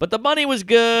 But the money was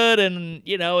good, and,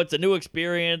 it's a new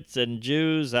experience, and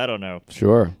Jews, I don't know.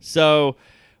 Sure. So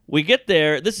we get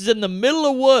there. This is in the middle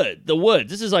of the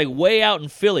woods. This is like way out in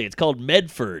Philly. It's called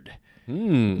Medford.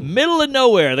 Middle of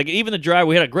nowhere. Like even the driver,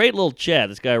 we had a great little chat.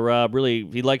 This guy, Rob,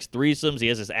 he likes threesomes. He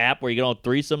has this app where you get on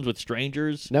threesomes with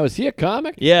strangers. Now, is he a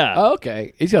comic? Yeah. Oh,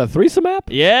 okay. He's got a threesome app?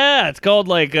 Yeah, it's called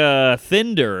like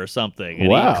Thinder or something. And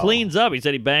Wow. he cleans up. He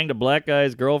said he banged a black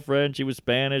guy's girlfriend. She was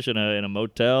Spanish in a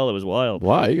motel. It was wild.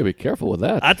 Wow, you got to be careful with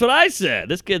that. That's what I said.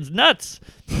 This kid's nuts.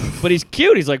 But he's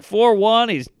cute. He's like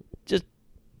 4'1". He's just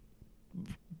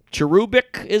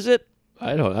cherubic, is it?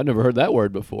 I've never heard that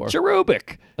word before.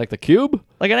 Cherubic. Like the cube?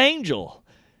 Like an angel.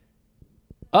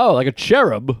 Oh, like a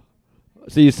cherub.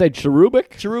 So you say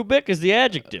cherubic? Cherubic is the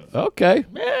adjective. Okay.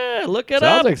 Yeah, look it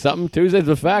Sounds up. like something. Tuesdays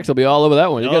with Facts will be all over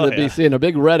that one. You're Oh, going to be yeah. seeing a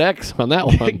big red X on that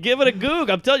one. Give it a goog.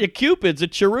 I'm telling you, Cupid's a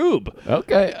cherub.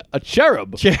 Okay. A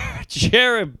cherub.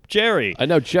 Cherry. I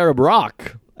know Cherub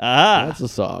Rock. Ah. That's a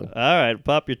song. All right,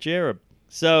 pop your cherub.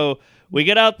 So we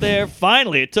get out there.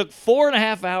 Finally, it took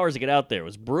 4.5 hours to get out there. It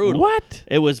was brutal. What?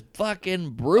 It was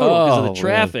fucking brutal because of Oh, the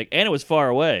traffic, and it was far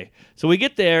away. So we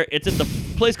get there. It's at the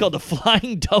place called the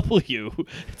Flying W.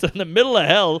 It's in the middle of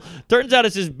hell. Turns out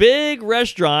it's this big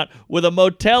restaurant with a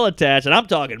motel attached, and I'm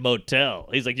talking motel.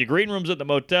 He's like, your green room's at the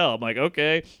motel. I'm like,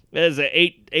 okay. There's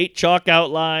eight chalk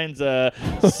outlines,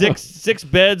 six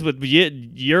beds with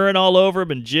urine all over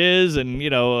them and jizz,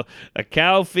 and a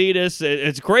cow fetus.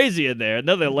 It's crazy in there.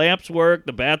 None of the lamps work.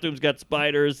 The bathroom's got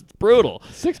spiders. It's brutal.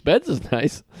 6 beds is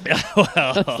nice. Well,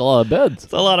 That's a lot of beds.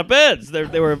 it's a lot of beds.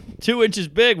 They were 2 inches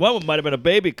big. One of them might have been a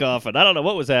baby coffin. I don't know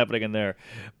what was happening in there.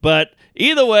 But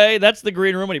either way, that's the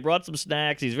green room, and he brought some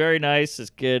snacks. He's very nice. This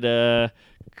kid,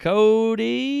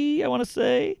 Cody, I want to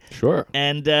say. Sure.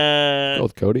 And Go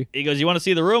with Cody. he goes, you want to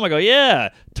see the room? I go, yeah.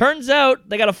 Turns out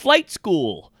they got a flight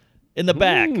school in the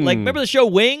back. Like, remember the show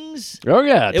Wings? Oh,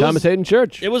 yeah. It Thomas was- Hayden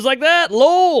Church. It was like that.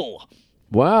 Lol.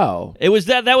 Wow. It was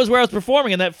that was where I was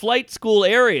performing, in that flight school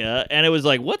area, and it was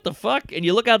like, what the fuck? And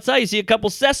you look outside, you see a couple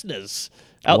Cessnas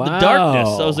out in the darkness.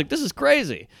 So I was like, this is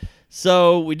crazy.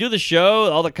 So we do the show,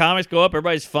 all the comics go up,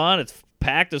 everybody's fun. It's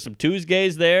packed. There's some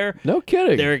Tuesdays there. No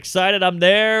kidding. They're excited I'm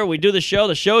there. We do the show.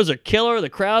 The shows are killer. The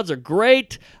crowds are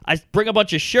great. I bring a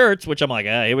bunch of shirts, which I'm like,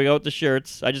 here we go with the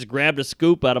shirts. I just grabbed a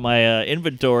scoop out of my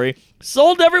inventory.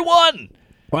 Sold every one.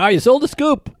 Wow, you sold a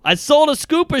scoop. I sold a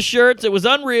scoop of shirts. It was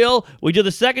unreal. We did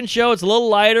the second show. It's a little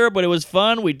lighter, but it was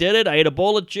fun. We did it. I ate a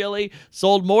bowl of chili,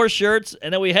 sold more shirts,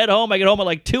 and then we head home. I get home at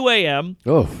like 2 a.m.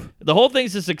 Oof. The whole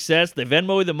thing's a success. They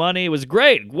Venmo me the money. It was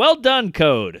great. Well done,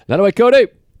 Code. That way, Cody.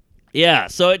 Yeah,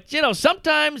 so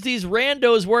sometimes these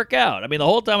randos work out. I mean, the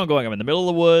whole time I'm in the middle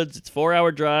of the woods. It's a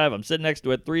 4-hour drive. I'm sitting next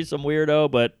to a threesome weirdo,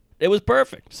 but it was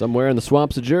perfect. Somewhere in the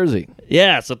swamps of Jersey.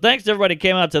 Yeah, so thanks to everybody who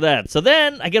came out to that. So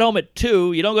then I get home at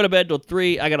 2. You don't go to bed till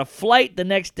 3. I got a flight the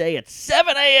next day at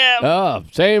 7 a.m. Oh,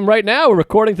 same right now. We're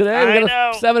recording today. I We got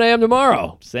know. a 7 a.m.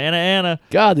 tomorrow. Santa Ana.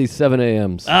 God, these 7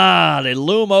 a.m.s. They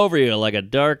loom over you like a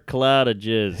dark cloud of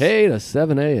jizz. Hey, to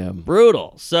 7 a.m.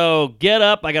 Brutal. So get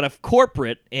up. I got a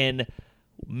corporate in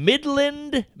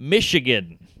Midland,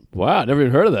 Michigan. Wow, never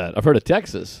even heard of that. I've heard of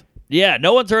Texas. Yeah,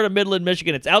 no one's heard of Midland,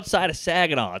 Michigan. It's outside of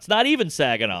Saginaw. It's not even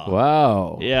Saginaw.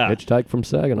 Wow. Yeah. Hitchhike from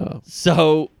Saginaw.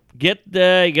 So get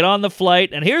on the flight,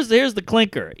 and here's the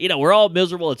clinker. We're all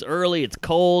miserable. It's early. It's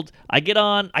cold. I get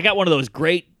on. I got one of those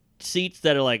great seats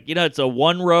that are like, it's a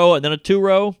 1 row and then a 2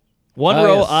 row. 1 Oh,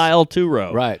 row, yes. aisle, 2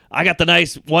 row. Right. I got the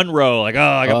nice 1 row. Like,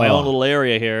 I got my Oh. own little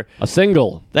area here. A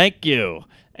single. Thank you.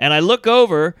 And I look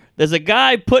over. There's a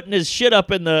guy putting his shit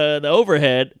up in the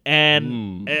overhead,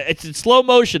 and it's in slow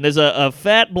motion. There's a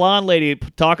fat blonde lady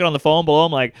talking on the phone below.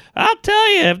 I'm like, I'll tell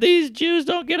you if these Jews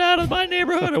don't get out of my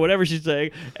neighborhood, or whatever she's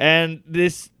saying. And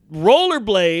this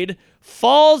rollerblade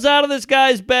falls out of this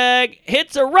guy's bag,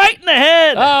 hits her right in the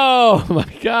head. Oh,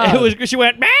 my God. She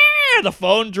went, man. The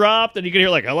phone dropped, and you could hear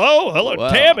like, hello, Wow.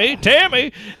 Tammy.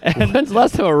 And When's the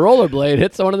last time a rollerblade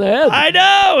hit someone in the head? I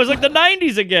know. It was like the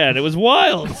 90s again. It was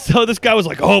wild. So this guy was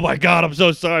like, oh, my God, I'm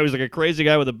so sorry. He was like a crazy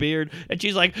guy with a beard. And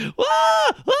she's like, she's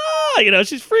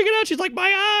freaking out. She's like, my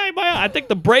eye. I think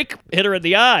the brake hit her in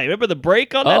the eye. Remember the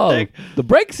brake on that thing? The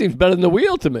brake seems better than the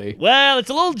wheel to me. Well, it's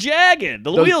a little jagged.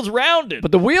 The wheel's rounded.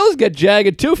 But the wheels get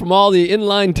jagged, too, from all the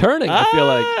inline turning, I feel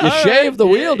like. You all shave right. the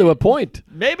wheel to a point.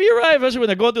 Maybe you're right, especially when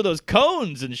they're going through those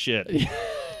cones and shit.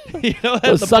 at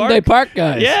Those the Sunday park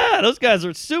guys. Yeah, those guys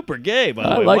are super gay, by the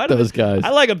I way. like Why do those guys. I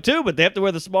like them too, but they have to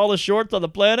wear the smallest shorts on the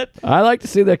planet. I like to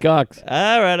see their cocks.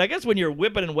 All right, I guess when you're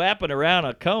whipping and whapping around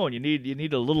a cone, you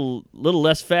need a little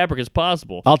less fabric as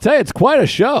possible. I'll tell you, it's quite a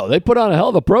show. They put on a hell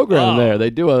of a program Oh. there.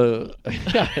 They do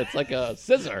it's like a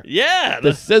scissor. Yeah,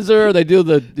 The scissor, they do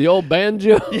the old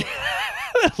banjo. the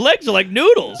legs are like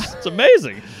noodles. It's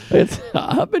amazing.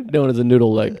 I've been known as a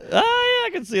noodle leg. Oh, yeah, I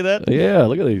can see that. Yeah,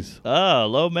 look at these. Oh,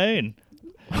 low Maine.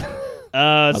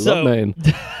 I love Maine.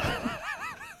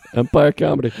 Empire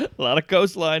Comedy. A lot of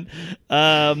coastline.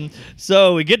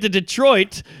 So we get to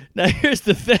Detroit. Now, here's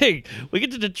the thing. We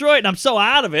get to Detroit, and I'm so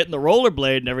out of it, and the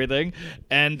rollerblade and everything.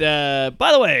 And,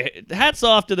 by the way, hats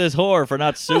off to this whore for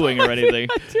not suing or anything.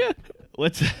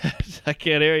 What's that? I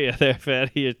can't hear you there,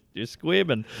 fatty. You're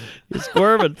squeaming. You're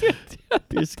squirming.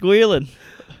 You're squealing.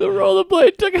 The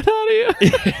rollerblade took it out of you.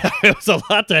 It was a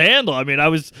lot to handle. I mean, I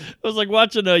was like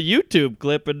watching a YouTube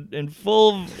clip in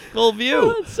full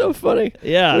view. That's so funny.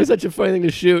 Yeah. It was such a funny thing to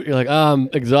shoot. You're like, I'm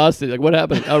exhausted. Like, what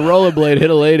happened? A rollerblade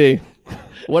hit a lady.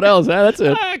 What else? That's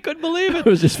it. I couldn't believe It it.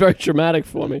 was just very traumatic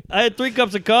for me. I had 3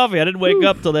 cups of coffee. I didn't wake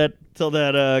up till that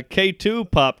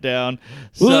K2 popped down.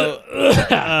 So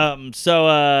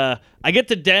I get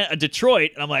to Detroit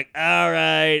and I'm like, all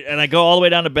right, and I go all the way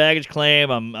down to baggage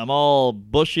claim. I'm all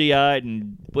bushy-eyed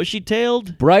and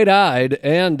bushy-tailed. Bright-eyed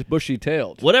and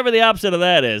bushy-tailed. Whatever the opposite of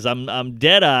that is, I'm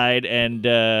dead-eyed and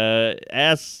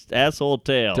asshole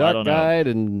tail. I don't know. Duck-eyed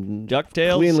and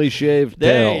Ducktails? cleanly shaved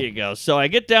There tail. you go. So I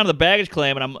get down to the baggage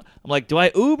claim, and I'm like, do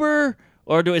I Uber,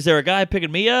 or is there a guy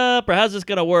picking me up, or how's this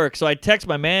gonna work? So I text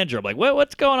my manager. I'm like,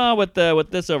 what's going on with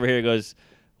this over here? He goes,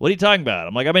 what are you talking about?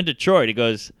 I'm like, I'm in Detroit. He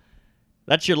goes,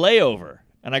 that's your layover.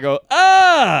 And I go,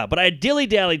 but I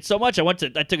dilly-dallied so much.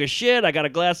 I took a shit. I got a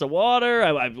glass of water.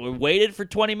 I waited for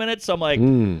 20 minutes. So I'm like,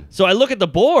 so I look at the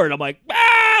board. I'm like,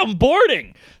 I'm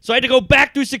boarding. So I had to go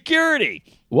back through security.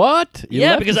 What? You Yeah,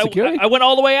 left because the security? I went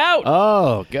all the way out.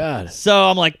 Oh, God. So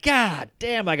I'm like, God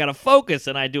damn, I got to focus.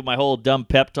 And I do my whole dumb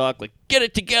pep talk, like, get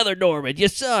it together, Norman. You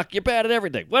suck. You're bad at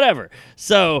everything. Whatever.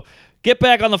 So get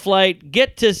back on the flight,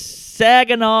 get to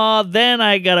Saginaw. Then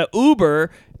I got to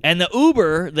Uber. And the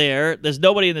Uber there's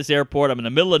nobody in this airport. I'm in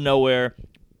the middle of nowhere.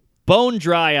 Bone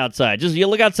dry outside. Just you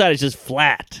look outside, it's just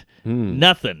flat.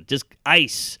 Nothing. Just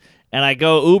ice. And I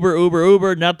go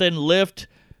Uber, nothing. Lyft.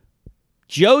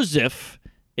 Joseph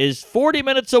is 40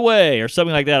 minutes away or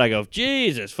something like that. I go,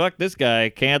 Jesus, fuck this guy.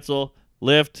 Cancel.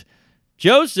 Lyft.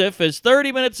 Joseph is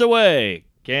 30 minutes away.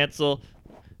 Cancel.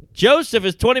 Joseph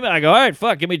is 20 minutes. I go, all right,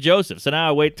 fuck, give me Joseph. So now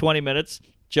I wait 20 minutes.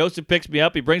 Joseph picks me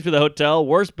up. He brings me to the hotel.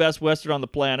 Worst Best Western on the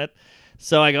planet.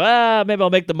 So I go, maybe I'll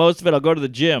make the most of it. I'll go to the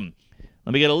gym.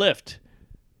 Let me get a lift.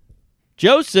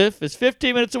 Joseph is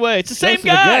 15 minutes away. It's the same Joseph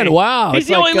guy. again. Wow. He's It's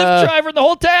the only like, Lyft driver in the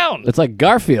whole town. It's like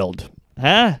Garfield.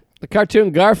 Huh? The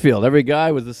cartoon Garfield. Every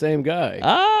guy was the same guy.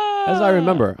 Ah. As I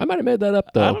remember. I might have made that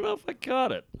up, though. I don't know if I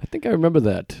caught it. I think I remember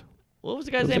that. What was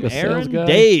the guy's Was name? it a sales Aaron? guy?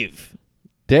 Dave.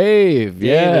 Dave,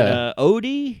 yeah. And,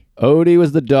 Odie? Odie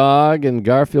was the dog, and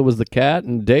Garfield was the cat,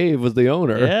 and Dave was the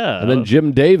owner. Yeah. And then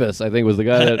Jim Davis, I think, was the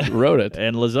guy that wrote it.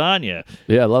 And lasagna.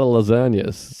 Yeah, a lot of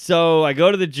lasagnas. So I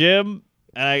go to the gym,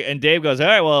 and Dave goes, all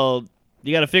right, well,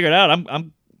 you got to figure it out.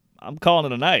 I'm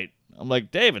calling it a night. I'm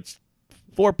like, Dave, it's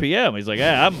 4 p.m. He's like,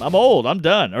 I'm old. I'm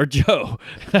done. Or Joe.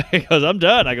 He goes, I'm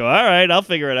done. I go, all right, I'll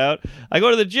figure it out. I go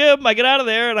to the gym. I get out of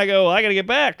there, and I go, I got to get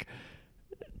back.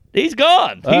 He's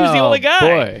gone. He was the only guy.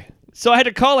 Boy. So I had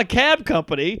to call a cab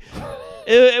company.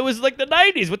 It was like the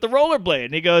 90s with the rollerblade.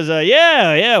 And he goes,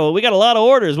 yeah, well, we got a lot of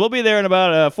orders. We'll be there in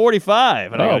about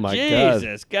 45. And I Oh, go, my God.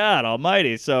 Jesus, God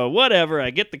almighty. So whatever. I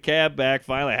get the cab back.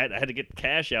 Finally, I had to get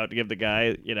cash out to give the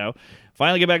guy,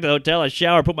 Finally get back to the hotel. I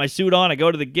shower, put my suit on. I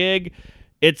go to the gig.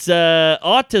 It's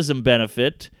autism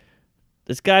benefit.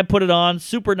 This guy put it on.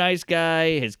 Super nice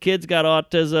guy. His kid's got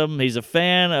autism. He's a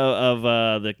fan of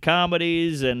the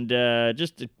comedies and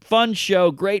just a fun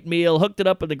show. Great meal. Hooked it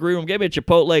up in the green room. Gave me a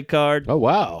Chipotle card. Oh,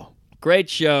 wow. Great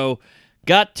show.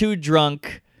 Got too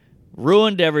drunk.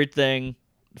 Ruined everything.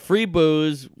 Free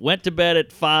booze. Went to bed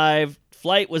at 5.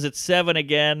 Flight was at 7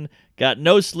 again. Got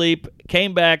no sleep.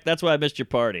 Came back. That's why I missed your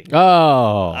party.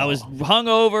 Oh. I was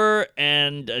hungover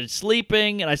and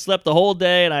sleeping, and I slept the whole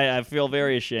day, and I feel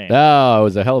very ashamed. Oh, it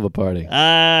was a hell of a party.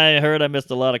 I heard I missed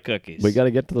a lot of cookies. We got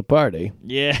to get to the party.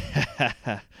 Yeah.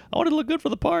 I wanted to look good for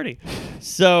the party.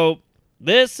 So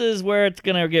this is where it's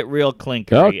going to get real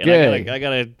clinkery. Okay. And I got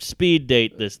to speed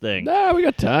date this thing. Nah, we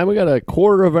got time. We got a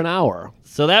quarter of an hour.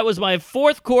 So that was my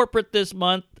 4th corporate this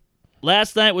month.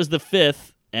 Last night was the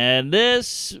 5th, and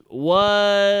this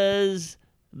was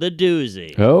the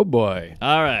doozy. Oh, boy.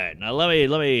 All right. Now let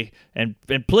me and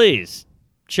please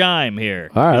chime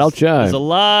here. All right, I'll chime. There's a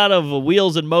lot of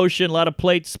wheels in motion, a lot of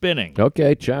plates spinning.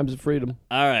 Okay, chimes of freedom.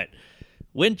 All right.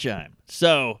 Wind chime.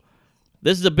 So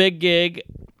this is a big gig.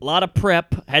 A lot of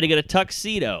prep. Had to get a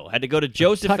tuxedo. Had to go to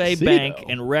Joseph A. tuxedo? Bank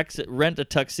and rent a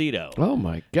tuxedo. Oh,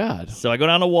 my God. So I go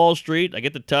down to Wall Street. I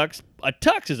get the tux. A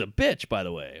tux is a bitch, by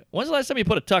the way. When's the last time you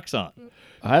put a tux on?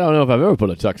 I don't know if I've ever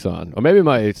put a tux on. Or maybe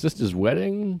my sister's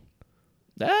wedding.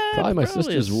 Probably my a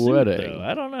sister's suit, wedding. though.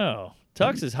 I don't know.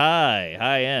 Tux is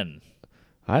high end.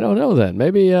 I don't know then.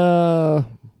 Maybe, Yeah,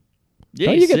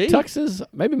 don't you get tuxes?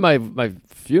 Maybe my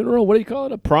funeral, what do you call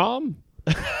it? A prom?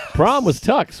 Prom was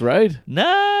tux, right?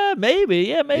 Nah, maybe.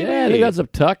 Yeah, maybe. Yeah, I think that's a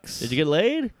tux. Did you get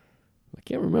laid? I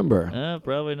can't remember.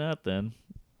 Probably not then.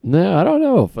 No, I don't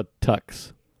know if a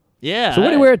tux. Yeah. So what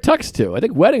do you wear a tux to? I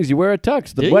think weddings you wear a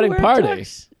tux. Do The you wedding wear a party.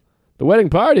 tux? The wedding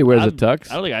party wears a tux.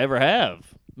 I don't think I ever have.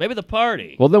 Maybe the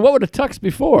party. Well, then what were the tux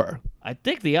before? I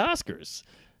think the Oscars.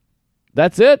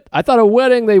 That's it? I thought a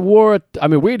wedding they wore it. I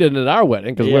mean, we didn't at our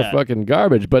wedding because we're Yeah. fucking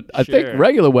garbage. But I think Sure.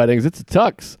 regular weddings, it's a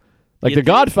tux. Like You The think?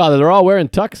 Godfather, they're all wearing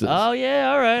tuxes. Oh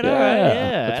yeah, all right,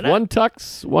 yeah. It's And one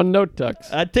tux, one no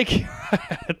tux. I think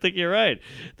I think you're right.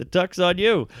 The tuck's on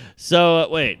you. So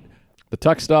wait, The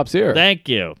tux stops here. thank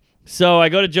you. So I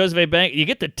go to Joseph A. Bank. You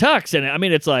get the tux, and I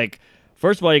mean it's like,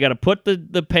 first of all, you got to put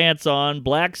the pants on,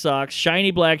 black socks,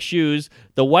 shiny black shoes,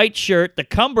 the white shirt, the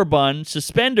cummerbund,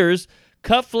 suspenders,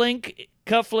 cufflink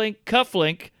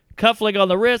on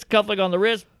the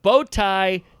wrist, bow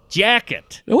tie,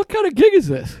 jacket. Now, what kind of gig is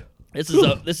this?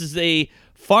 This is a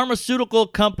pharmaceutical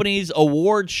company's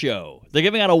award show. They're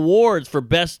giving out awards for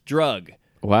best drug.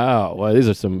 Wow. Well, these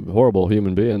are some horrible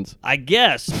human beings. I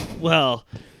guess. Well,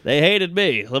 they hated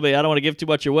me. I don't want to give too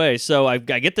much away. So I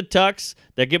get the tux.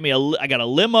 They give me I got a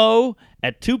limo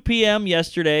at 2 p.m.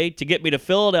 yesterday to get me to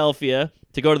Philadelphia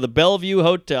to go to the Bellevue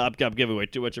Hotel. I'm giving away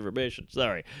too much information.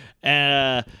 Sorry.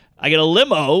 And I get a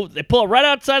limo. They pull it right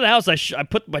outside the house. I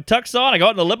put my tux on. I go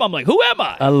out in the limo. I'm like, who am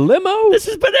I? A limo? This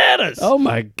is bananas. Oh,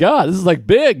 my God. This is like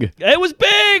big. It was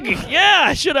big. Yeah,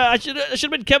 I should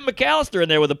have been Kevin McAllister in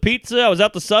there with a pizza. I was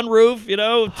out the sunroof.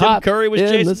 Tim Hot Curry was in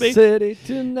chasing the me. city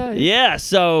tonight. Yeah,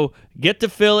 so get to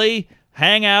Philly,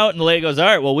 hang out, and the lady goes, all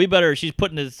right, well, we better, she's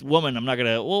putting this woman,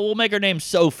 we'll make her name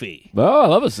Sophie. Oh, I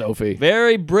love a Sophie.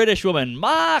 Very British woman.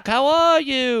 Mark, how are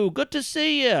you? Good to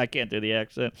see you. I can't do the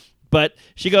accent. But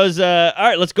she goes, all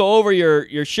right, let's go over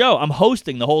your show. I'm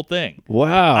hosting the whole thing.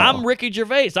 Wow. I'm Ricky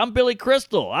Gervais. I'm Billy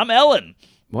Crystal. I'm Ellen.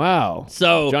 Wow.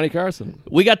 So Johnny Carson.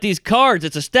 we got these cards.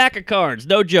 It's a stack of cards.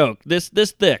 No joke. This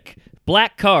thick.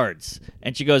 Black cards.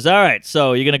 And she goes, all right,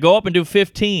 so you're going to go up and do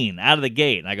 15 out of the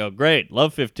gate. And I go, great,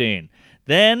 love 15.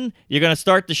 Then you're going to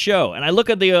start the show. And I look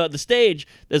at the stage.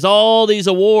 There's all these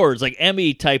awards, like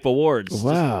Emmy-type awards.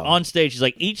 Wow. On stage. She's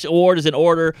like, each award is in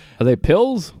order. Are they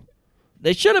pills?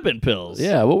 They should have been pills.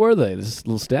 Yeah, what were they? Just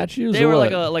little statues? They or were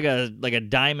what? like a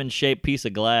diamond-shaped piece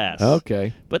of glass.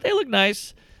 Okay. But they look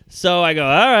nice. So I go,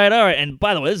 all right. And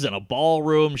by the way, this is in a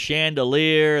ballroom,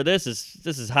 chandelier. This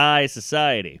is high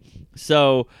society.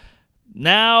 So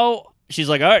now she's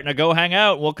like, all right, now go hang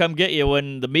out. We'll come get you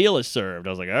when the meal is served.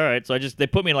 I was like, all right. So they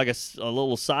put me in like a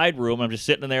little side room. I'm just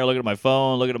sitting in there looking at my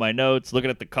phone, looking at my notes, looking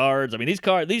at the cards. I mean, these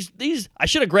cards, these I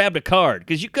should have grabbed a card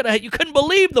because you couldn't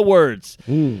believe the words.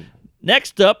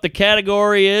 Next up, the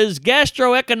category is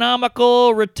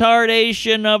gastroeconomical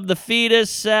retardation of the fetus,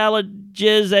 salad,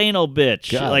 jizz, anal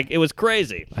bitch. God. Like, it was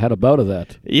crazy. I had a bout of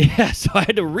that. Yeah, so I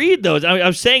had to read those. I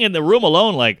was saying in the room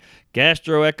alone, like,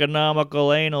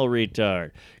 gastroeconomical anal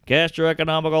retard.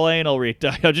 Gastroeconomical anal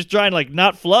retard. I was just trying to, like,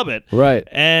 not flub it. Right.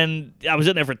 And I was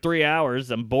in there for 3 hours.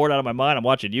 I'm bored out of my mind. I'm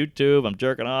watching YouTube. I'm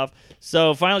jerking off.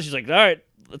 So finally she's like, all right,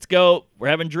 let's go. We're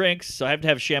having drinks. So I have to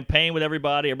have champagne with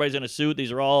everybody. Everybody's in a suit.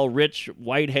 These are all rich,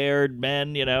 white-haired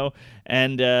men,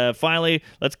 And finally,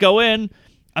 let's go in.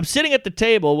 I'm sitting at the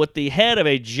table with the head of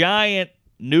a giant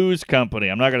news company.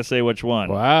 I'm not going to say which one.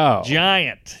 Wow.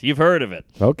 Giant. You've heard of it.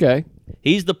 Okay.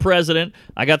 He's the president.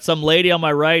 I got some lady on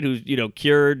my right who's,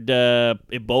 cured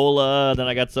Ebola. Then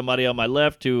I got somebody on my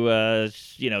left who,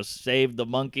 saved the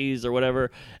monkeys or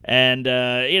whatever. And,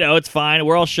 it's fine.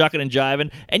 We're all shucking and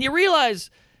jiving. And you realize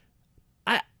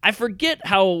I forget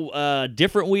how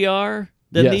different we are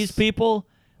than Yes. these people.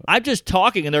 I'm just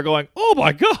talking, and they're going, oh,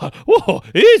 my God. Whoa,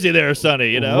 easy there,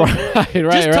 Sonny, Right, Just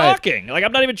right. talking. Like,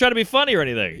 I'm not even trying to be funny or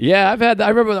anything. Yeah, I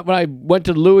remember when I went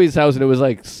to Louis' house and it was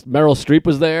like Meryl Streep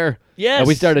was there. Yes. And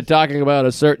we started talking about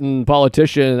a certain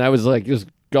politician and I was like just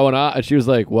going on and she was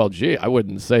like, well, gee, I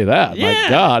wouldn't say that. Yeah. My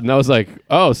God. And I was like,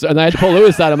 oh, so, and I had to pull Louis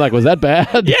aside. I'm like, was that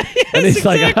bad? Yeah, and he's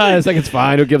like, exactly. it's like, it's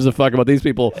fine. Who gives a fuck about these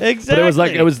people? But it was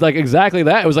Exactly. like exactly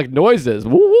that. It was like noises.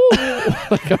 Woo, woo.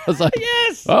 Like, I was like,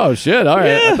 Yes. oh shit. All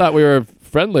right. Yeah. I thought we were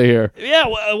friendly here. Yeah,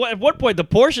 well, at one point the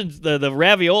portions, the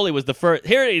ravioli was the first.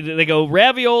 Here they go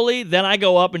ravioli, then I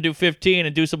go up and do 15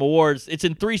 and do some awards. It's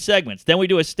in 3 segments. Then we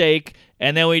do a steak,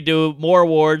 and then we do more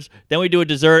awards, then we do a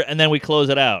dessert, and then we close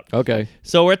it out. Okay.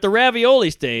 So we're at the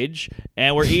ravioli stage,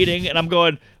 and we're eating, and I'm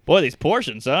going, boy, these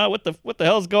portions, huh? What the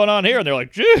hell's going on here? And they're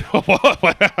like, gee, I'm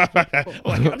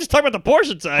just talking about the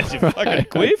portion size, you fucking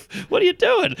queef. What are you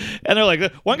doing? And they're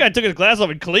like, one guy took his glass off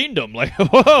and cleaned them. Like,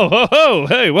 whoa,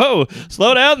 hey, whoa,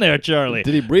 slow down there, Charlie.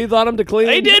 Did he breathe on him to clean?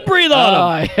 He did breathe on him.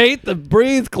 I hate the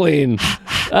breathe clean.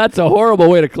 That's a horrible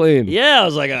way to clean. Yeah, I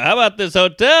was like, how about this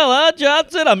hotel, huh,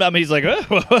 Johnson? He's like,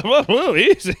 whoa,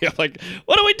 easy. I'm like,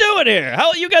 what are we doing here?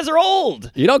 How you guys are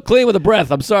old. You don't clean with a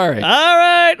breath. I'm sorry. All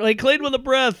right, well, he cleaned with a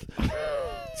breath.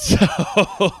 So,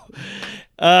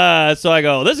 So I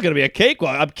go, this is going to be a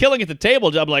cakewalk. I'm killing at the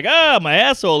table. I'm like, my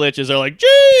asshole itches. They're like,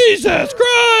 Jesus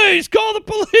Christ, call the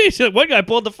police. And one guy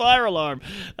pulled the fire alarm.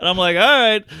 And I'm like, all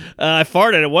right. I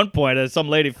farted at one point and some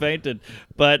lady fainted.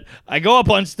 But I go up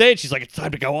on stage. She's like, it's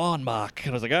time to go on, Mark.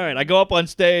 And I was like, all right. I go up on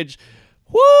stage.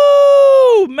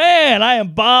 Woo! Man, I am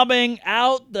bombing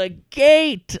out the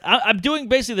gate. I'm doing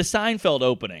basically the Seinfeld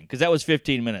opening because that was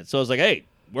 15 minutes. So I was like, hey,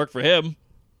 work for him.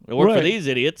 It'll work for these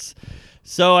idiots.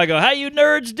 So I go, how you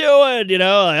nerds doing? You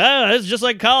know, like, it's just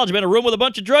like college. I'm in a room with a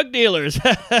bunch of drug dealers.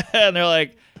 And they're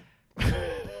like, all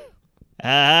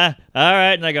right.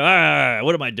 And I go, all right.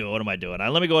 What am I doing?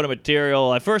 Let me go into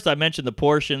material. At first I mentioned the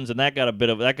portions, and that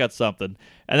got something.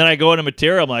 And then I go into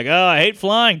material. I'm like, oh, I hate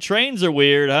flying. Trains are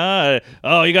weird, huh?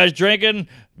 Oh, you guys drinking?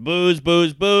 Booze.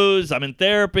 I'm in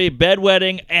therapy,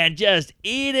 bedwetting, and just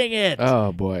eating it.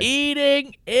 Oh, boy.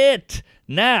 Eating it.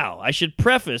 Now, I should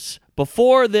preface,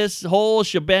 before this whole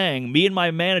shebang, me and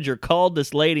my manager called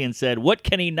this lady and said, what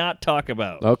can he not talk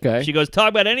about? Okay. She goes, talk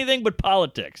about anything but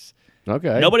politics.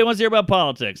 Okay. Nobody wants to hear about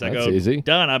politics. That's I go, easy.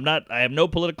 done. I have no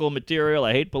political material.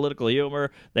 I hate political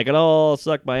humor. They can all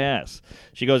suck my ass.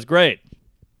 She goes, great.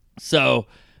 So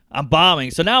I'm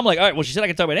bombing. So now I'm like, all right, well, she said I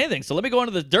can talk about anything. So let me go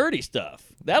into the dirty stuff.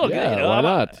 That'll get, why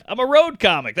not? I'm a road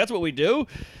comic. That's what we do.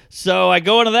 So I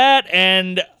go into that,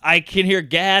 and I can hear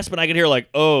gasp, and I can hear like,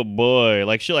 oh boy,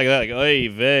 like shit like that, like, oy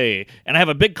vey. And I have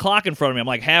a big clock in front of me. I'm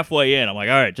like halfway in. I'm like,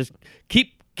 all right, just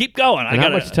keep going. And how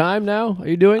much time now are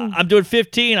you doing? I'm doing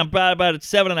 15. I'm about at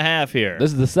 7.5 here.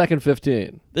 This is the second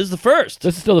 15. This is the first.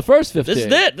 This is still the first 15. This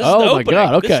is it. This is oh, the my opening.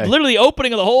 God. Okay. This is literally the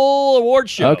opening of the whole award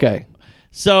show. Okay.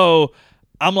 So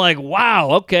I'm like, wow,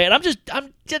 okay. And I'm just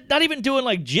not even doing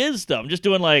like jizz stuff. I'm just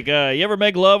doing like, you ever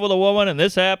make love with a woman and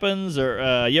this happens?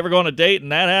 Or you ever go on a date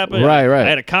and that happened? Right. I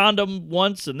had a condom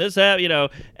once and this happened, you know.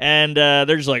 And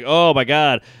they're just like, oh, my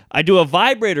God. I do a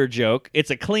vibrator joke. It's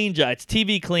a clean joke. It's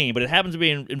TV clean, but it happens to be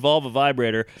involve a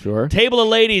vibrator. Sure. Table of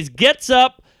ladies gets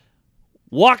up,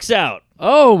 walks out.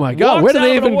 Oh, my God. Where did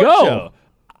they even go? Show.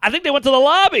 I think they went to the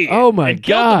lobby. Oh, my and God.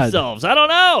 killed themselves. I don't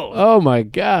know. Oh, my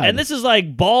God. And this is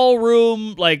like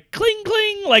ballroom, like cling,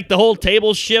 cling, like the whole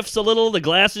table shifts a little, the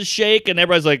glasses shake, and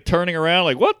everybody's like turning around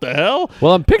like, what the hell?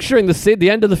 Well, I'm picturing the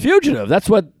end of The Fugitive. That's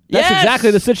Yes!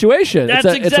 exactly the situation. That's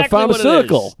it's a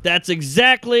pharmaceutical. What it is. That's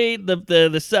exactly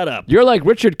the setup. You're like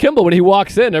Richard Kimball when he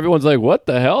walks in. Everyone's like, what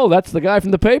the hell? That's the guy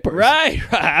from the papers. Right.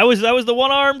 I was the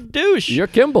one-armed douche. You're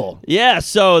Kimball. Yeah,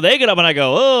 so they get up and I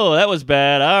go, oh, that was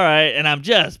bad. All right. And I'm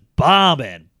just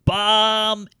bombing.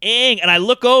 And I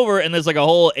look over and there's like a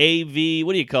whole AV,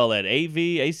 what do you call that? AV,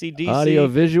 ACDC? Audio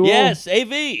visual? Yes,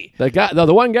 AV.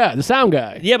 The one guy, the sound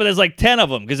guy. Yeah, but there's like 10 of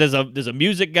them because there's a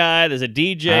music guy, there's a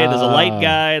DJ, there's a light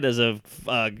guy, there's a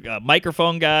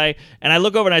microphone guy. And I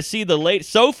look over and I see the late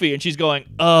Sophie and she's going,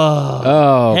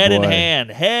 head in hand.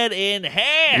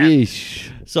 Yeesh.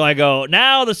 So I go,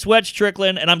 now the sweat's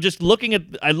trickling, and I'm just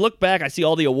I look back, I see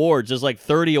all the awards. There's like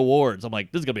 30 awards. I'm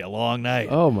like, this is going to be a long night.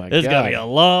 Oh, my God. This is going to be a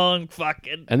long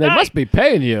fucking And they night. must be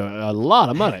paying you a lot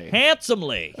of money.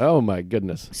 Handsomely. Oh, my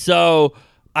goodness. So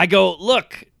I go,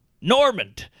 look,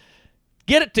 Normand,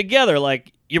 get it together.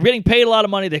 Like, you're getting paid a lot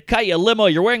of money. They cut you a limo.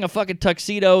 You're wearing a fucking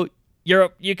tuxedo.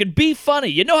 You can be funny.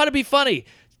 You know how to be funny.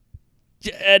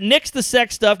 Nix the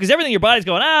sex stuff because everything in your body's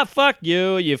going, fuck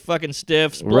you fucking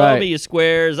stiffs, blow me, you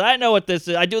squares. I know what this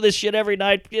is. I do this shit every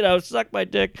night, suck my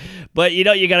dick. But you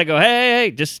got to go, hey,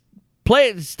 just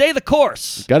stay the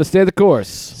course. Got to stay the course.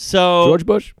 So George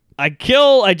Bush. I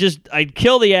kill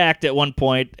the act at one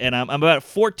point, and I'm about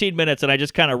 14 minutes, and I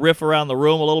just kind of riff around the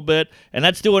room a little bit, and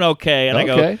that's doing okay. And I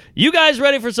go, you guys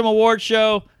ready for some award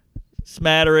show?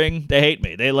 Smattering. They hate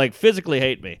me. They like physically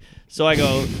hate me. So I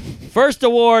go, first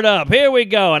award up. Here we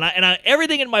go. And I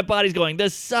everything in my body's going,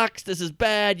 this sucks. This is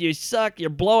bad. You suck. You're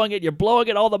blowing it.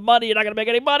 All the money. You're not going to make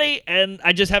any money. And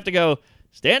I just have to go,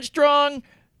 stand strong.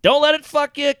 Don't let it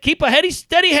fuck you. Keep a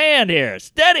steady hand here.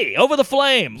 Steady over the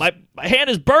flame. My hand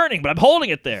is burning, but I'm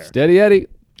holding it there. Steady Eddie.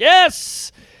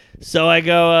 Yes. So I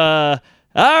go,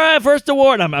 all right, first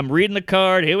award. I'm reading the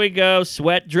card. Here we go.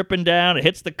 Sweat dripping down. It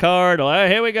hits the card. All right,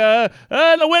 here we go.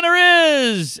 And the winner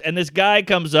is. And this guy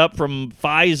comes up from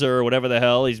Pfizer or whatever the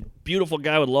hell. He's a beautiful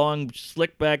guy with long,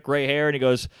 slick back gray hair. And he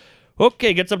goes,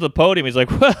 okay, gets up to the podium. He's like,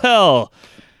 well,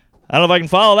 I don't know if I can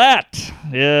follow that.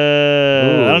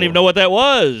 Yeah, I don't even know what that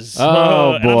was.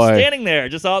 Oh, and boy. I'm standing there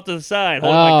just off to the side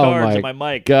holding my cards and my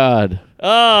mic. God.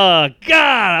 Oh,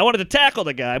 God. I wanted to tackle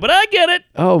the guy, but I get it.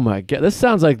 Oh, my God. This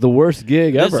sounds like the worst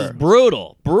gig ever. This is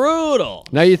brutal. Brutal.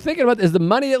 Now, you're thinking about, is the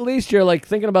money at least? You're like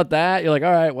thinking about that? You're like,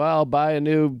 all right, well, I'll buy a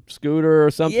new scooter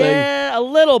or something. Yeah, a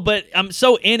little, but I'm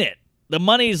so in it. the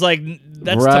money's like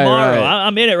that's Right, tomorrow. right.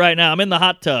 I'm in it right now. I'm in the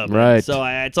hot tub. Right. So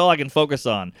it's all I can focus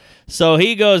on. So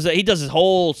he does his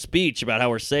whole speech about how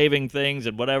we're saving things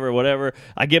and whatever.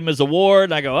 I give him his award,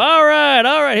 and I go, all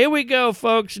right, here we go,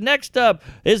 folks. Next up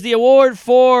is the award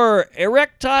for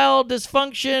erectile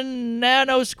dysfunction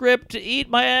nanoscript eat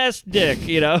my ass dick,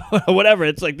 whatever.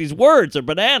 It's like these words are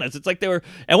bananas. It's like they were,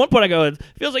 at one point I go, it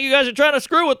feels like you guys are trying to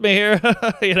screw with me here.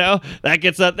 That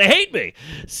gets up. They hate me.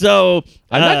 So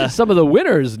I imagine some of the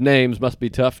winners' names must be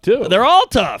tough too. they're all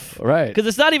tough. Right. Because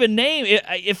it's not even name.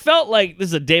 It felt like, this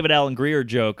is a David Allen Greer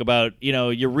joke about,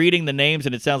 you're reading the names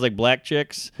and it sounds like black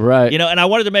chicks. Right. And I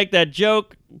wanted to make that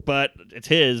joke, but it's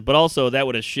his. But also they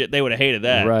would have hated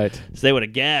that. Right. So they would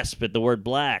have gasped at the word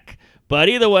black. But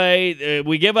either way,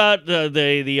 we give out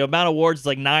the amount of awards,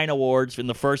 like 9 awards in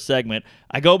the first segment.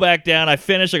 I go back down, I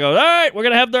finish, I go, all right, we're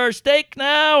going to have our steak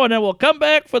now, and then we'll come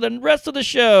back for the rest of the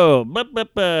show.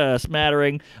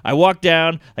 Smattering. I walk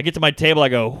down, I get to my table, I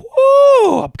go,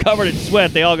 whoo, I'm covered in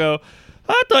sweat. They all go,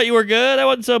 I thought you were good. That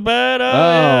wasn't so bad.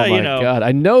 Oh, my God.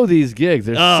 I know these gigs.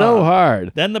 They're so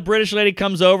hard. Then the British lady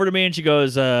comes over to me, and she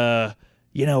goes,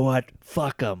 you know what?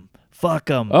 Fuck them. Fuck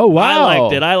them. Oh, wow. I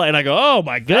liked it. And I go, oh,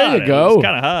 my God. There you go. It's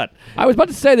kind of hot. I was about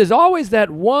to say, there's always that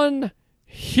one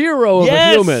hero of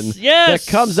a human that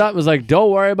comes up and is like, don't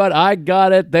worry about it. I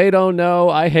got it. They don't know.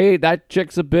 I hate that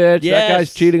chick's a bitch. Yes. That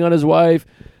guy's cheating on his wife.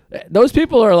 Those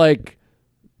people are like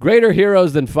greater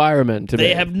heroes than firemen to me.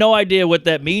 They have no idea what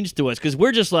that means to us because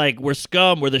we're just like, we're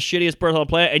scum. We're the shittiest person on the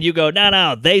planet. And you go,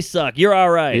 no, they suck. You're all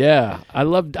right. Yeah. I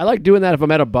like doing that if I'm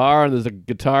at a bar and there's a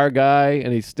guitar guy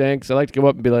and he stinks. I like to go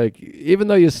up and be like, even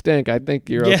though you stink, I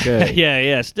think you're okay.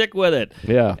 Yeah. Stick with it.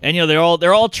 Yeah. And they're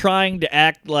all trying to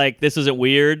act like this isn't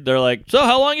weird. They're like, so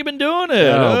how long you been doing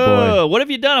it? Oh, boy. What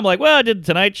have you done? I'm like, well, I did the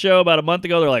Tonight Show about a month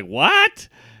ago. They're like, what?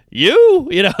 You?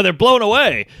 They're blown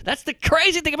away. That's the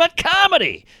crazy thing about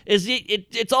comedy is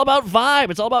it's all about vibe.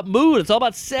 It's all about mood. It's all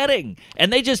about setting.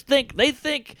 And they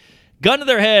think, gun to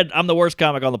their head, I'm the worst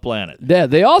comic on the planet. Yeah,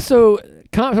 they also,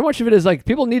 so much of it is like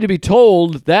people need to be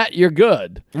told that you're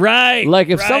good. Right. Like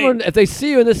if they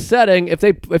see you in this setting, if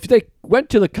they went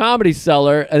to the Comedy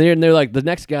Cellar and they're like, the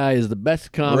next guy is the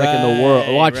best comic in the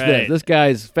world. Watch this. This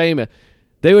guy's famous.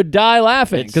 They would die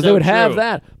laughing because they would have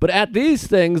that. But at these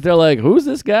things, they're like, who's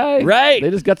this guy? Right. They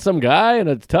just got some guy in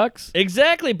a tux.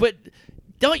 Exactly. But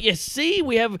don't you see?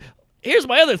 Here's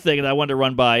my other thing that I wanted to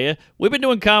run by you. We've been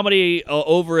doing comedy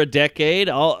over a decade.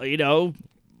 2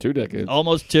 decades.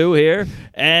 Almost 2 here.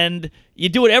 And you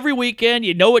do it every weekend.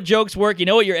 You know what jokes work. You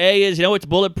know what your A is. You know it's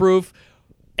bulletproof.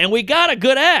 And we got a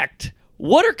good act.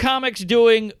 What are comics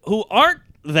doing who aren't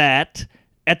that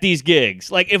at these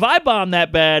gigs? Like if I bomb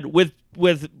that bad with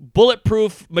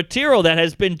bulletproof material that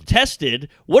has been tested,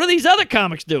 what are these other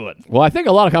comics doing? Well, I think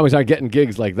a lot of comics aren't getting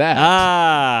gigs like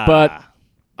that. But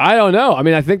I don't know. I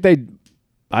mean, I think they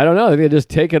just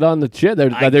take it on the chin.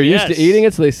 They're used to eating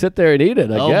it, so they sit there and eat it,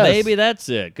 I guess. Maybe that's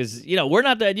it. Because, we're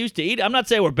not that used to eat. I'm not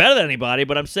saying we're better than anybody,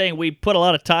 but I'm saying we put a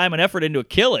lot of time and effort into a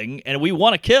killing, and we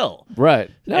want to kill. Right.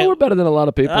 No, we're better than a lot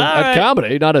of people at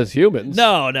comedy, not as humans.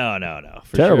 No.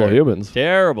 Terrible humans.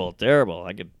 Terrible.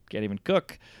 I can't even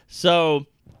cook. So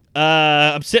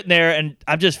I'm sitting there, and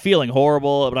I'm just feeling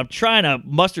horrible, but I'm trying to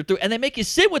muster through. And they make you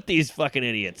sit with these fucking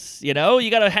idiots. You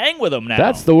got to hang with them now.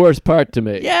 That's the worst part to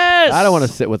me. Yes. I don't want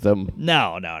to sit with them.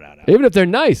 No. Even if they're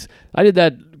nice. I did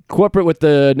that corporate with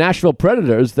the Nashville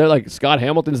Predators. They're like, Scott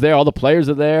Hamilton's there. All the players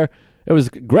are there. It was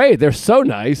great. They're so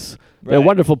nice. They're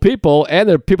wonderful people, and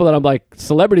they're people that I'm like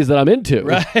celebrities that I'm into.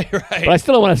 Right. But I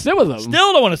still don't want to sit with them.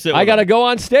 Still don't want to sit with them. I got to go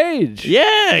on stage.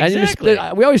 Yeah, exactly.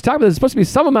 And we always talk about there's supposed to be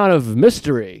some amount of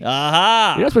mystery.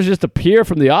 Aha. You're not supposed to just appear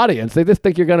from the audience. They just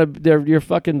think you're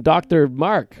fucking Dr.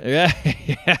 Mark. Yeah.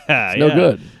 It's no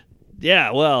good.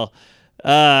 Yeah, well,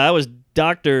 that was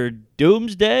Dr.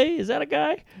 Doomsday. Is that a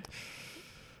guy?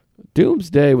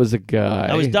 Doomsday was a guy.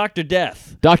 That was Dr.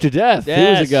 Death. Dr. Death. Yes,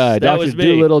 he was a guy. that Dr. was me.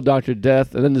 Doolittle, Dr.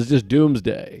 Death, and then there's just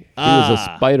Doomsday. He was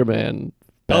a Spider-Man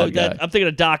bad guy. I'm thinking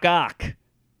of Doc Ock.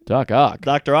 Doc Ock.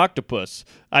 Dr. Octopus.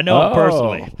 I know him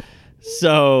personally.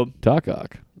 So Doc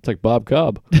Ock. It's like Bob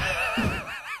Cobb.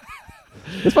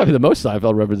 This might be the most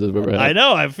Seinfeld references we've ever had. I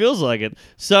know. It feels like it.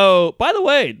 So, by the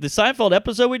way, the Seinfeld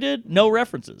episode we did, no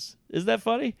references. Isn't that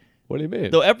funny? What do you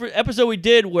mean? The episode we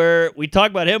did where we talked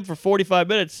about him for 45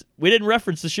 minutes, we didn't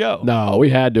reference the show. No, we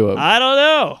had to have. I don't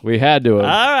know. We had to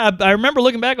have. I remember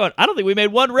looking back on, I don't think we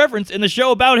made one reference in the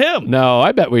show about him. No,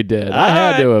 I bet we did. I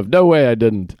had to have. No way I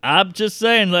didn't. I'm just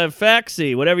saying,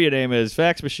 Faxy, whatever your name is,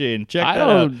 Fax Machine, check that out.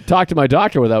 I don't talk to my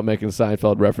doctor without making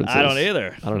Seinfeld references. I don't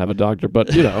either. I don't have a doctor,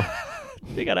 but, you know.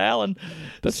 You got Alan.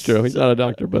 That's true. He's not a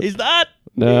doctor, but. He's not?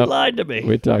 No. He lied to me.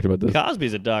 We talked about this.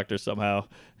 Cosby's a doctor somehow.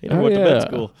 He never Oh, went to med yeah.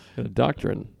 school. A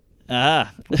doctrine.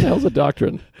 Ah. What the hell's a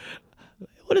doctrine?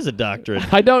 What is a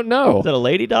doctorate? I don't know. Is that a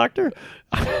lady doctor?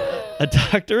 A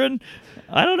doctorate?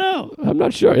 I don't know. I'm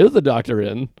not sure. Is the doctor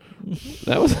in?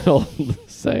 That was an old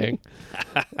saying.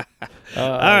 All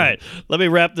right, let me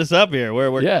wrap this up here.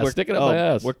 We're stick it up my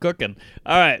ass. We're cooking.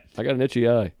 All right. I got an itchy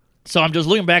eye. So I'm just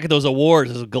looking back at those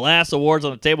awards. There's glass awards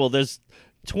on the table. There's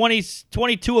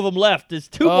 22 of them left. There's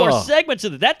two more segments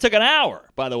of it. That took an hour,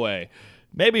 by the way.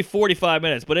 Maybe 45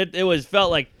 minutes, but it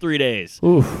felt like 3 days.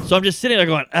 Oof. So I'm just sitting there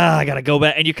going, I got to go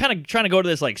back. And you're kind of trying to go to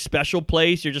this like special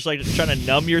place. You're just like just trying to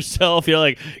numb yourself. You're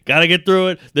like, got to get through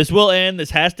it. This will end.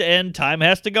 This has to end. Time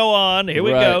has to go on. Here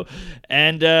we go.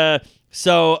 And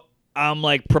so I'm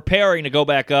like preparing to go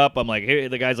back up. I'm like,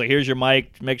 the guy's like, here's your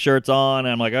mic. Make sure it's on.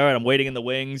 And I'm like, all right, I'm waiting in the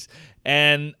wings.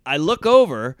 And I look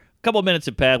over. A couple of minutes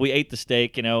have passed. We ate the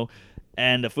steak,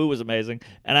 and the food was amazing.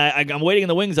 And I'm waiting in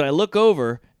the wings, and I look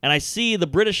over, and I see the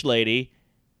British lady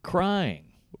crying.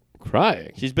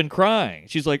 Crying? She's been crying.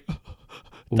 She's like,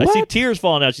 What? I see tears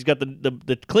falling out. She's got the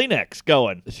Kleenex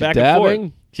going Is she back dabbing? and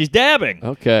forth. She's dabbing.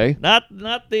 Okay. Not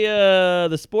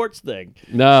the sports thing.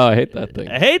 No, I hate that thing.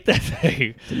 I hate that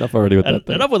thing. Enough already with that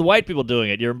thing. Enough with white people doing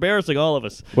it. You're embarrassing all of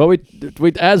us. Well, we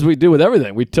as we do with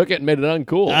everything, we took it and made it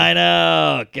uncool. I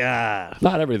know. God.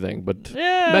 Not everything, but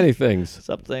Yeah. many things.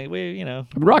 Something In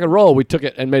rock and roll, we took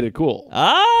it and made it cool.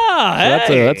 Ah,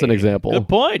 So hey. that's an example. Good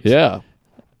point. Yeah.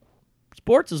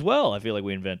 Sports as well, I feel like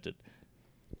we invented.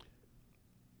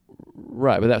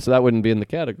 Right, but that wouldn't be in the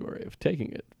category of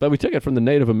taking it. But we took it from the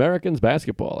Native Americans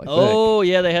basketball, I think. Oh,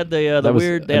 yeah, they had the That was-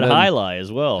 weird, they had and then- highlight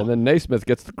as well. And then Naismith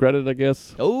gets the credit, I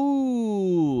guess.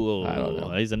 Oh, I don't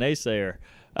know. He's a naysayer.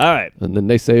 All right. And then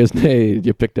they say his name.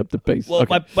 You picked up the pace. Well,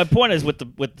 Okay. my point is with the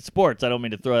sports. I don't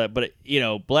mean to throw that, but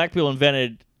black people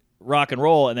invented rock and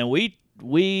roll, and then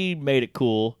we made it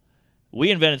cool. We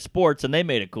invented sports, and they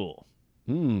made it cool.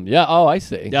 Yeah. Oh, I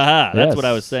see. Aha, that's Yes, what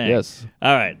I was saying. Yes.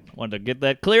 All right, wanted to get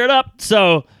that cleared up.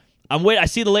 So I'm waiting. I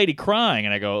see the lady crying,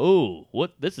 and I go, "Ooh,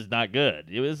 what? This is not good.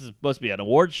 This is supposed to be an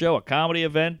award show, a comedy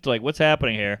event. Like, what's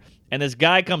happening here?" And this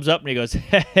guy comes up and he goes,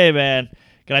 "Hey, man,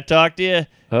 can I talk to you?"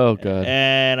 Oh, God.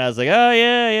 And I was like, "Oh,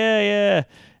 yeah."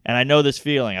 And I know this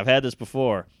feeling. I've had this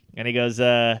before. And he goes,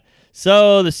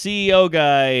 so the CEO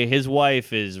guy, his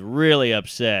wife is really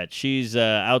upset. She's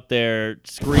out there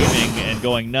screaming and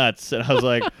going nuts." And I was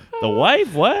like, "The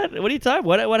wife? What? What are you talking?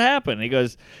 What happened?" And he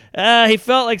goes, he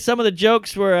felt like some of the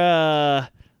jokes were a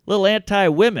little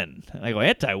anti-women. And I go,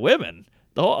 "Anti-women?"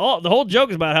 The whole joke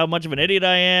is about how much of an idiot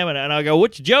I am. And I go,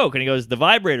 "Which joke?" And he goes, "The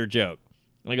vibrator joke."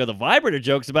 And I go, "The vibrator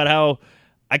joke's about how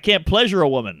I can't pleasure a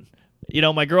woman.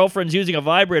 My girlfriend's using a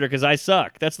vibrator because I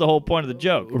suck. That's the whole point of the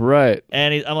joke." Right.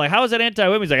 And I'm like, "How is that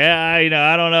anti-women?" He's like, I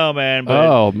don't know, man. But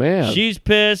Oh, man. she's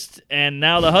pissed, and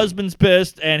now the husband's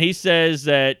pissed, and he says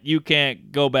that you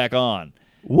can't go back on."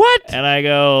 What? And I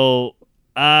go,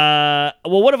 well,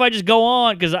 what if I just go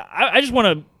on? Because I just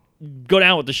want to go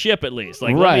down with the ship at least.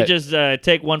 Like, let me Right. just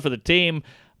take one for the team.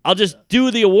 I'll just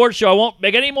do the award show. I won't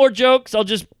make any more jokes. I'll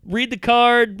just read the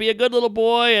card, be a good little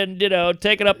boy, and,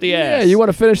 take it up the ass. Yeah, you want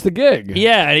to finish the gig.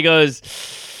 Yeah, and he goes,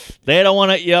 "They don't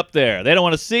want you up there. They don't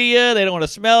want to see you. They don't want to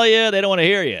smell you. They don't want to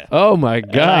hear you." Oh, my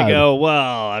God. And I go,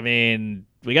 "Well, I mean,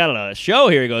 we got a show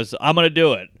here." He goes, "I'm going to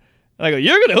do it." And I go,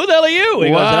 "You're going to? Who the hell are you?" He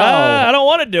goes, Wow. "I don't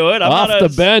want to do it. I'm Off not the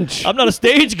bench. I'm not a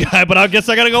stage guy, but I guess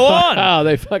I got to go on." Wow,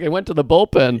 they fucking went to the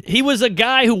bullpen. He was a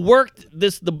guy who worked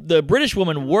the British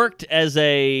woman worked as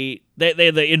the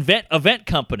event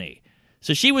company.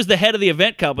 So she was the head of the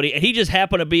event company, and he just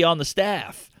happened to be on the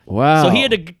staff. Wow. So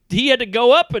he had to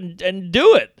go up and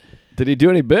do it. Did he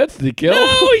do any bits? Did he kill?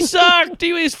 No, he sucked.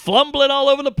 He was fumbling all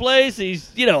over the place.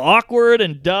 He's awkward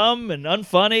and dumb and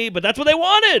unfunny, but that's what they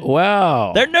wanted.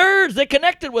 Wow. They're nerds. They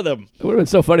connected with him. It would have been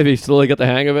so funny if he slowly got the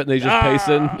hang of it and he's just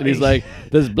pacing and he's like,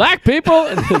 "There's black people."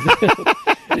 And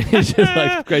he's just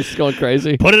like going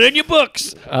crazy. Put it in your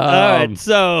books. All right,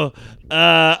 so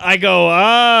I go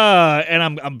and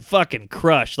I'm fucking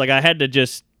crushed. Like I had to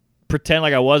just pretend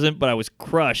like I wasn't, but I was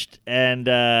crushed. And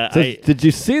Did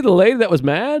you see the lady that was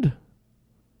mad?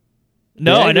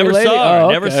 no, The I angry never lady? saw her.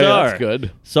 Oh, Never okay, saw her. That's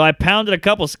good. So I pounded a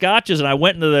couple scotches and I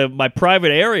went into my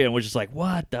private area and was just like,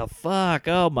 "What the fuck?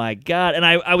 Oh my God." And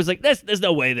I was like, there's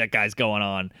no way that guy's going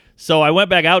on. So I went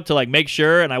back out to like make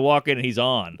sure, and I walk in and he's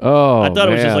on. Oh, I thought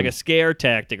it was just man. like a scare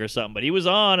tactic or something, but he was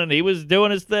on and he was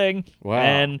doing his thing. Wow.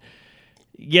 And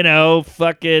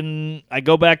fucking I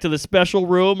go back to the special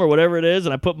room or whatever it is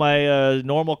and I put my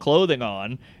normal clothing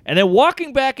on. And then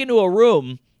walking back into a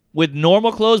room with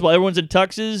normal clothes while everyone's in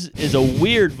tuxes is a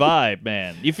weird vibe,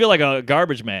 man. You feel like a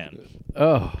garbage man.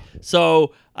 Oh.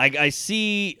 So I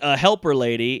see a helper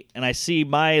lady, and I see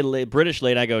my British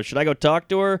lady. I go, should I go talk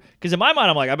to her? Because in my mind,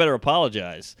 I'm like, I better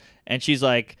apologize. And she's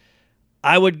like,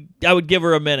 I would give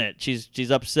her a minute.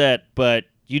 She's upset, but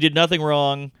you did nothing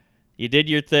wrong. You did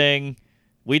your thing.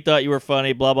 We thought you were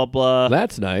funny, blah, blah, blah.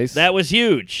 That's nice. That was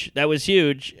huge.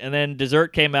 And then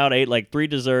dessert came out, ate like 3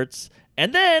 desserts.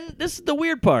 And then, this is the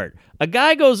weird part. A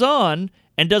guy goes on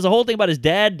and does a whole thing about his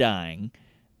dad dying.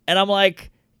 And I'm like,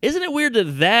 isn't it weird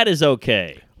that is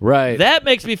okay? Right. That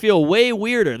makes me feel way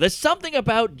weirder. There's something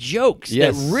about jokes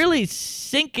Yes. that really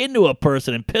sink into a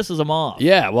person and pisses them off.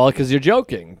 Yeah, well, because you're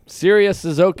joking. Serious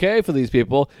is okay for these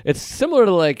people. It's similar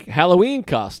to like Halloween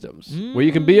costumes, where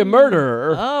you can be a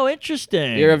murderer. Oh,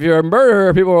 interesting. If you're a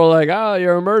murderer, people are like, "Oh,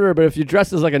 you're a murderer." But if you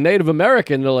dress as like a Native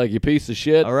American, they're like, "You piece of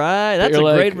shit." All right, But that's a you're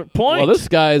like, great point. Well, this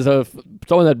guy's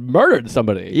someone that murdered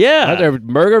somebody. Yeah. Aren't there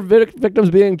murder victims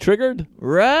being triggered?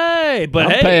 Right, but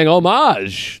I'm hey, paying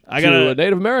homage I to gotta- a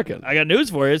Native American. I got news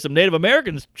for you. Some Native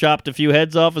Americans chopped a few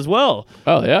heads off as well.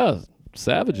 Oh yeah,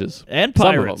 savages And Some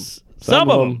of pirates.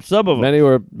 them. Some of them. Many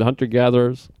were hunter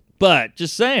gatherers. But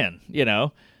just saying,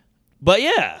 But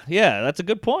yeah, that's a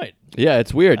good point. Yeah,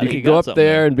 it's weird. I You think could you go got up something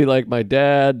there there. and be like, my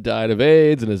dad died of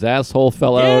AIDS and his asshole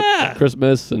fell out Yeah. at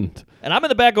Christmas. And And I'm in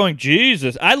the back going,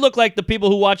 Jesus. I look like the people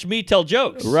who watch me tell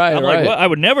jokes. Right, I'm right. like, well, I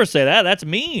would never say that. That's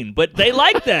mean. But they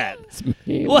like that.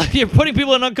 Well, you're putting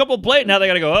people in a couple plate. Now they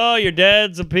got to go, oh, your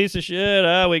dad's a piece of shit.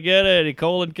 Oh, we get it. He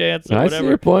colon cancer, I whatever. see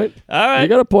your point. All right. You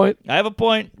got a point. I have a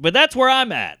point, but that's where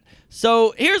I'm at.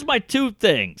 So here's my 2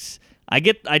 things. I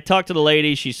talked to the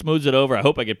lady. She smooths it over. I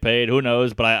hope I get paid. Who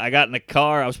knows? But I got in the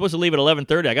car. I was supposed to leave at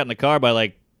 11:30. I got in the car by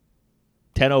like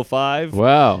 10:05.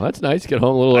 Wow, that's nice. Get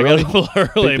home a little I early. got a little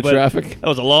early, Beat the but traffic. that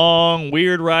was a long,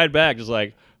 weird ride back. Just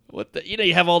like, what the?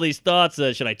 You have all these thoughts.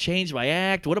 Should I change my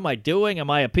act? What am I doing? Am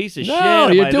I a piece of shit? No,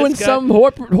 Am you're I doing this guy? some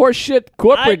horse shit I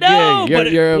corporate know, gig.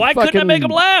 but You're why couldn't I make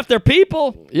them laugh? They're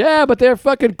people. Yeah, but they're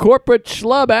fucking corporate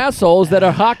schlub assholes that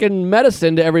are hawking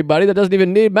medicine to everybody that doesn't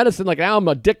even need medicine. Like, now I'm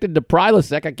addicted to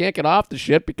Prilosec. I can't get off the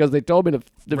shit because they told me it was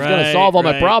going to Right, solve all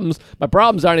my right. problems. My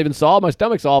problems aren't even solved. My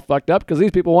stomach's all fucked up because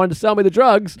these people wanted to sell me the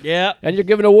drugs. Yeah. And you're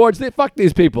giving awards. Fuck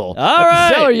these people. All At right.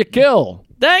 the cellar, you kill.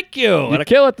 Thank you. You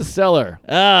kill at the cellar.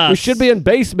 Ah, We should be in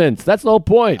basements. That's the whole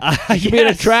point. You should be in a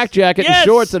yes. track jacket Yes. and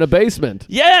shorts in a basement.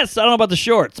 Yes, I don't know about the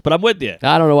shorts, but I'm with you.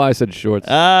 I don't know why I said shorts.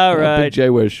 All right. Big J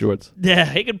wears shorts. Yeah,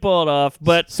 he can pull it off,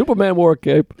 but Superman wore a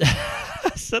cape.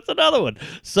 that's another one.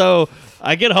 So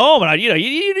I get home and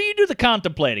you do the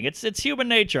contemplating. It's human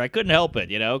nature. I couldn't help it,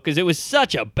 because it was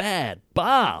such a bad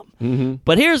bomb. Mm-hmm.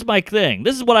 But here's my thing.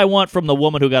 This is what I want from the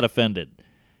woman who got offended,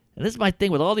 and this is my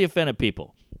thing with all the offended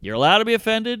people. You're allowed to be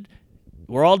offended.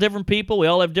 We're all different people. We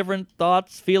all have different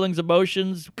thoughts, feelings,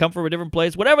 emotions, come from a different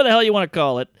place, whatever the hell you want to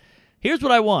call it. Here's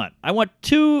what I want. I want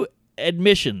 2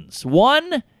 admissions.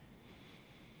 One,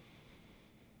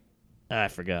 I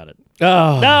forgot it.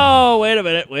 Oh. No, wait a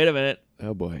minute.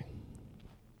 Oh, boy.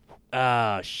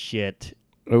 Oh, shit.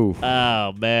 Ooh.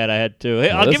 Oh, man, I had 2. Hey,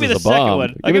 I'll This give you is the a second bomb.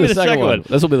 one. I'll give you the second one.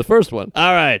 This will be the first one.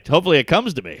 All right. Hopefully it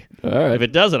comes to me. All right. If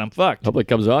it doesn't, I'm fucked. Hopefully it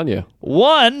comes on you.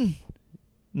 1,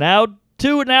 now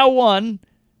 2, now 1.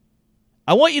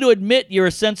 I want you to admit you're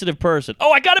a sensitive person.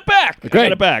 Oh, I got it back. I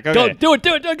got it back. Okay. Go,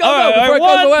 do it. Go, All go, right, before it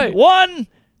goes away. 1.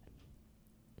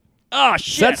 Oh,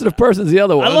 shit. Sensitive person's the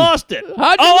other one. I lost it.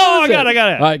 How'd you I lose it? got it.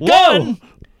 All right, go. 1,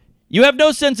 you have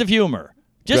no sense of humor.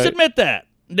 Just Right. admit that.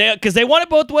 Because they want it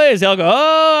both ways. They'll go,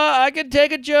 oh, I can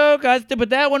take a joke, but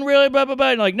that one really, blah, blah, blah.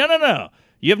 And like, no.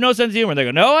 You have no sense of humor. They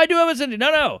go, no, I do have a sense of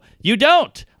humor. No, you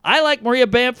don't. I like Maria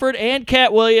Bamford and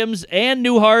Cat Williams and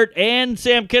Newhart and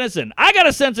Sam Kinison. I got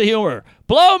a sense of humor.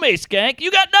 Blow me, skank.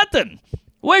 You got nothing.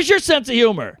 Where's your sense of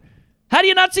humor? How do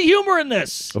you not see humor in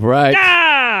this? Right.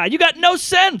 Ah, you got no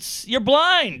sense. You're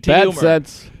blind to Bad humor.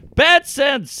 sense. Bad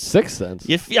sense. Sixth sense.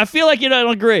 I feel like you don't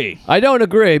agree. I don't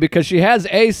agree because she has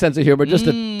a sense of humor, just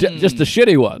a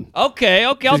shitty one. Okay,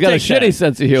 I'll She's got a take that. shitty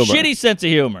sense of humor. Shitty sense of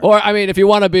humor. Or, I mean, if you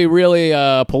want to be really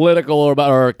political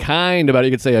or kind about it,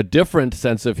 you could say a different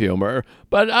sense of humor.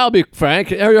 But I'll be frank,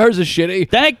 hers is shitty.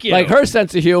 Thank you. Like, her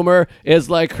sense of humor is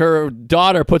like her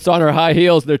daughter puts on her high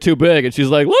heels and they're too big. And she's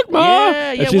like, look, Ma. Yeah,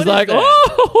 and what she's is like, that?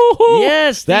 oh.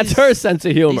 Yes, That's these- her sense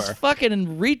of humor. These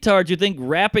fucking retards who think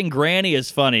rapping Granny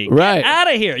is funny. Right. Get out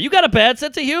of here. You got a bad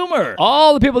sense of humor.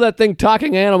 All the people that think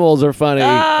talking animals are funny, they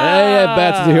have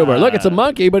bad sense of humor. Look, it's a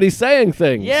monkey, but he's saying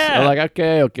things. Yeah. They're like,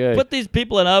 okay. Put these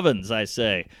people in ovens, I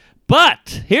say.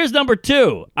 But here's number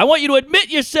 2. I want you to admit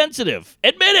you're sensitive.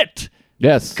 Admit it.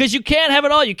 Yes. Because you can't have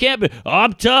it all. You can't be, oh,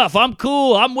 I'm tough, I'm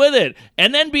cool, I'm with it,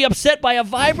 and then be upset by a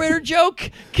vibrator joke.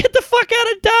 Get the fuck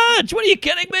out of Dodge. What are you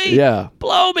kidding me? Yeah.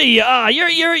 Blow me.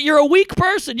 You're a weak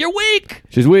person. You're weak.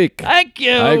 She's weak. Thank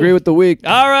you. I agree with the weak.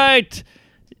 All right.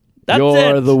 That's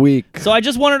You're it. the weak. So I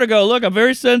just wanted to go, look, I'm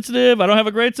very sensitive. I don't have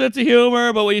a great sense of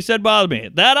humor, but what you said bothered me.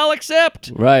 That I'll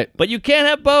accept. Right. But you can't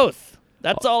have both.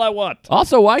 That's all I want.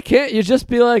 Also, why can't you just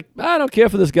be like, I don't care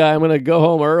for this guy. I'm going to go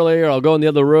home early, or I'll go in the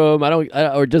other room. I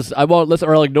won't listen,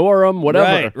 or I'll ignore him,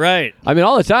 whatever. Right. I mean,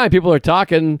 all the time people are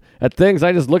talking at things.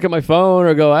 I just look at my phone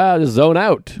or go, just zone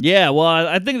out. Yeah, well,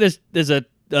 I think there's a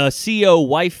CEO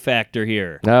wife factor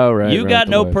here. Oh, right. You right, got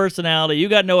the no wife. personality. You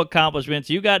got no accomplishments.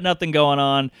 You got nothing going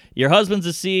on. Your husband's a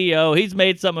CEO. He's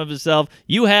made something of himself.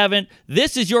 You haven't.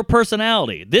 This is your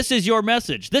personality. This is your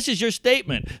message. This is your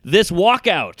statement. This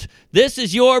walkout. This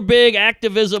is your big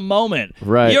activism moment.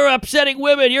 Right. You're upsetting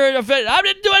women. I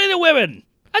didn't do anything to women.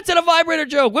 I said a vibrator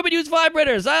joke. Women use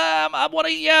vibrators. I want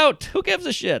to eat you out. Who gives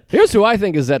a shit? Here's who I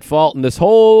think is at fault in this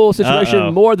whole situation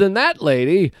Uh-oh. more than that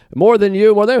lady, more than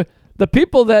you, more than the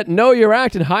people that know your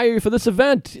act and hire you for this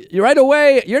event. You right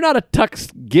away, you're not a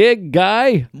tux gig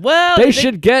guy. Well, They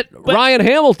should get Ryan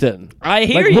Hamilton. I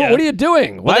hear Like, you. What are you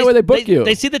doing? Well, Why would they book you?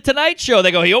 They see the Tonight Show. They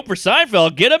go, he opened for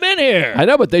Seinfeld. Get him in here. I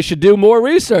know, but they should do more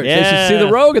research. They should see Yeah.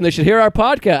 the Rogan. They should hear our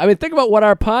podcast. I mean, think about what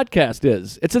our podcast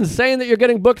is. It's insane that you're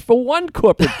getting booked for one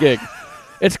corporate gig.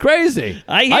 It's crazy.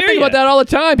 I hear think ya. about that all the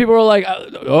time. People are like,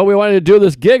 "Oh, we wanted to do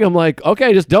this gig." I'm like,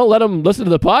 "Okay, just don't let them listen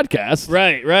to the podcast."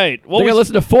 Right. Well, They're gonna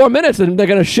listen to 4 minutes and they're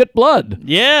gonna shit blood.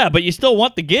 yeah, but you still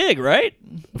want the gig, right?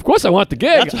 Of course, I want the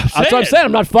gig. That's what I'm saying.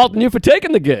 I'm not faulting you for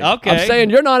taking the gig. Okay. I'm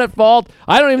saying you're not at fault.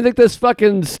 I don't even think this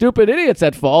fucking stupid idiot's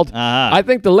at fault. Uh-huh. I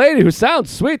think the lady who sounds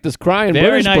sweet, this crying Very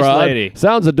British nice broad, lady.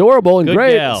 sounds adorable and Good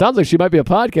great. gal. Sounds like she might be a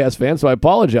podcast fan, so I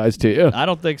apologize to you. I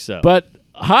don't think so. But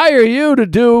hire you to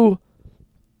do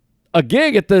a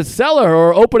gig at the Cellar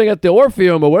or opening at the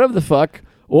Orpheum or whatever the fuck,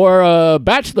 or a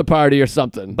bachelor party or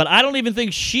something. But I don't even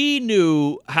think she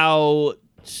knew how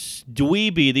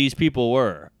dweeby these people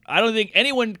were. I don't think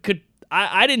anyone could.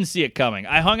 I didn't see it coming.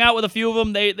 I hung out with a few of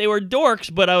them. They were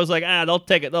dorks, but I was like, they'll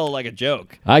take it. They'll like a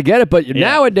joke. I get it, but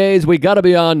nowadays we got to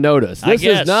be on notice. I This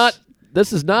guess. is not.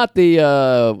 This is not the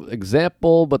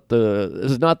example, but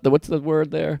this is not the. What's the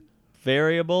word there?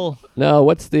 Variable. No,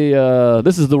 what's the?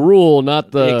 This is the rule,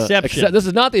 not the exception. This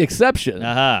is not the exception.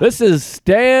 Uh-huh. This is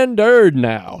standard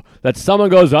now. That someone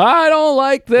goes, I don't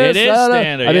like this. It is I don't-"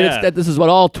 standard, I mean, yeah. this is what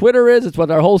all Twitter is. It's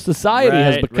what our whole society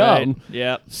has Right, become. right.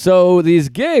 Yep. So these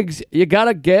gigs, you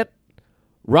gotta get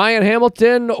Ryan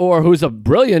Hamilton, or who's a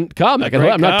brilliant comic. And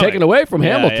great I'm not comic. taking away from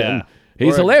Yeah, Hamilton. yeah.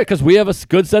 He's Or- hilarious because we have a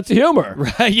good sense of humor.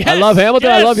 Right, yes, I love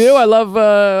Hamilton. I yes. love you. I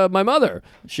love my mother.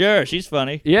 Sure, she's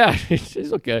funny. Yeah,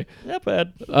 she's okay. Not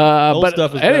bad. But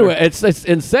stuff is anyway, better. it's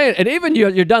insane. And even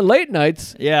you're done late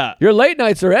nights. Yeah. Your late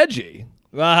nights are edgy.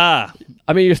 Aha.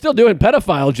 I mean, you're still doing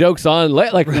pedophile jokes on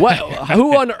late. Like what?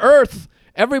 Who on earth?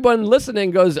 Everyone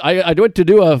listening goes, I went to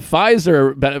do a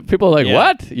Pfizer. But people are like, Yeah.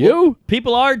 what? You?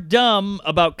 People are dumb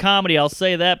about comedy. I'll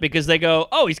say that because they go,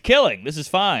 "Oh, he's killing. This is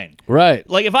fine." Right.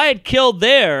 Like if I had killed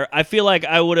there, I feel like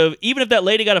I would have. Even if that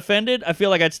lady got offended, I feel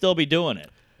like I'd still be doing it.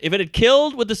 If it had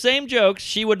killed with the same jokes,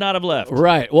 she would not have left.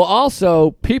 Right. Well,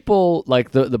 also, people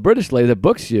like the British lady that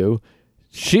books you,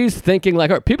 she's thinking like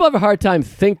her. People have a hard time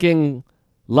thinking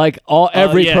like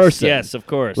every yes, person. Yes, of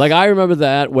course. Like I remember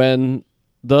that when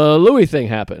the Louis thing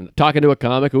happened, talking to a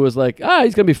comic who was like, he's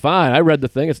going to be fine. I read the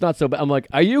thing. It's not so bad. I'm like,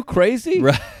 are you crazy?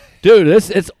 Right. Dude,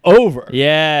 it's over.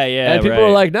 Yeah. And people right.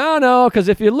 are like, no, because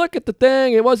if you look at the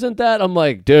thing, it wasn't that. I'm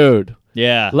like, dude.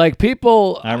 yeah. Like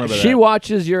people, I remember she that.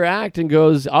 watches your act and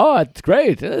goes, oh, it's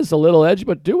great. It's a little edgy,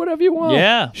 but do whatever you want.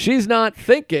 Yeah. She's not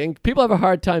thinking. People have a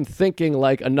hard time thinking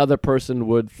like another person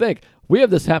would think. We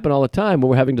have this happen all the time when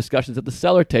we're having discussions at the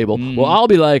Cellar table. Mm. Well, I'll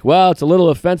be like, well, it's a little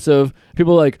offensive.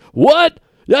 People are like, what?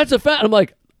 That's offensive. I'm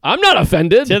like, I'm not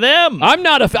offended. To them. I'm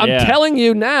not I'm Yeah. telling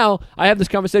you now. I have this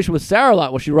conversation with Sarah a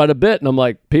lot when she wrote a bit, and I'm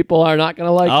like, people are not going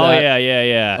to like Oh that.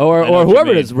 yeah. Or I know what you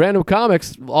whoever it mean. is, random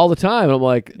comics all the time. And I'm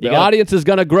like, the gotta- audience is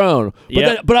gonna groan. But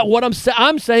Yep. but what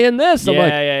I'm saying this. I'm Yeah,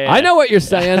 like, yeah, yeah. I know what you're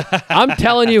saying. I'm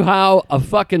telling you how a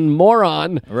fucking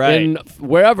moron Right. in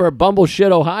wherever Bumble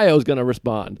shit Ohio is gonna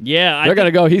respond. Yeah, They're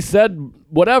gonna go. He said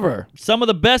whatever. Some of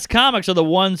the best comics are the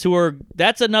ones who are.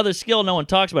 That's another skill no one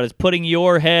talks about. Is putting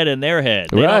your head in their head.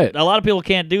 They Right. don't- A lot of people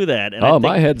can't do that. And I Oh, think-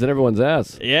 my head's in everyone's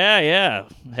ass. Yeah.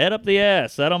 Head up the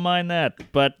ass. I don't mind that.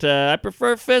 But but I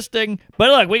prefer fisting. But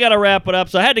look, we got to wrap it up,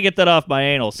 so I had to get that off my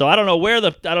anal. So I don't know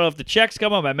if the check's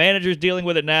coming. My manager's dealing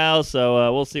with it now,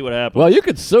 so we'll see what happens. Well, you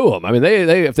could sue them. I mean,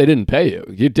 they if they didn't pay you,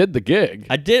 you did the gig.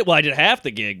 I did half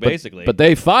the gig, basically. But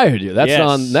they fired you. That's Yes.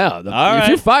 on now. All If right.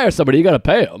 you fire somebody, you got to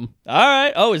pay them. All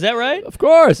right. Oh, is that right? Of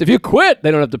course. If you quit,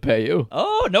 they don't have to pay you.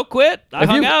 Oh, no quit. I If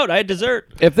hung you- out. I had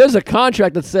dessert. If there's a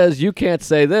contract that says you can't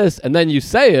say this, and then you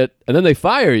say it, and then they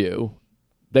fire you,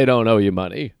 they don't owe you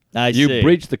money. You see.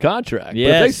 breached the contract. But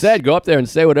if they Yes. said go up there and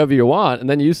say whatever you want, and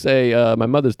then you say my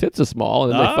mother's tits are small,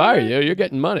 and then they All fire right. you, you're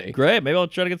getting money. Great. Maybe I'll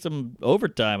try to get some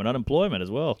overtime and unemployment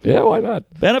as well. Yeah, why not?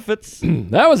 Benefits.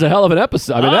 That was a hell of an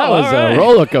episode. I mean, that Oh, was all right. a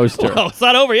roller coaster. Well, it's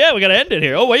not over yet. We got to end it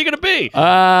here. Oh, where are you going to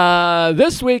be?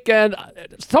 This weekend,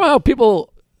 somehow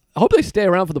people, I hope they stay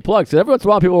around for the plugs. 'Cause every once in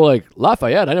a while, people are like,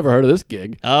 Lafayette, I never heard of this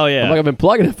gig. Oh, yeah. I'm like, I've been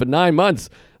plugging it for 9 months.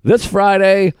 This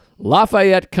Friday,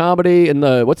 Lafayette Comedy in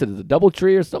the, what's it, the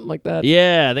Doubletree or something like that?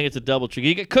 Yeah, I think it's a double trick.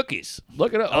 You get cookies.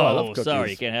 Look it up. Oh, I love cookies. sorry.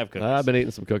 You can't have cookies. I've been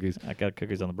eating some cookies. I got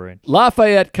cookies on the brain.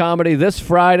 Lafayette Comedy this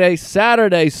Friday.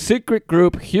 Saturday, Secret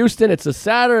Group, Houston. It's a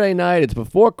Saturday night. It's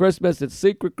before Christmas. It's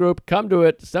Secret Group. Come to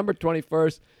it, December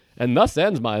 21st. And thus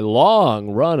ends my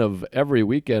long run of every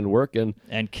weekend working.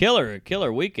 And killer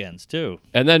weekends, too.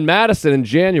 And then Madison in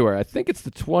January. I think it's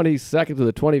the 22nd to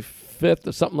the 25th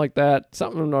or something like that.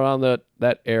 Something around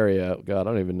that area. God, I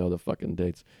don't even know the fucking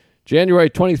dates. January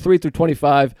 23 through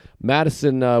 25,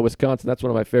 Madison, Wisconsin. That's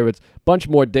one of my favorites. Bunch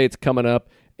more dates coming up.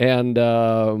 And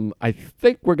I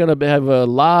think we're going to have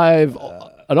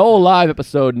an old live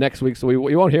episode next week. So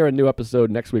we won't hear a new episode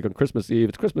next week on Christmas Eve.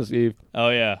 It's Christmas Eve. Oh,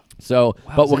 yeah. So,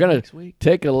 but is we're that going next to week?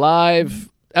 take a live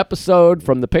episode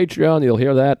from the Patreon. You'll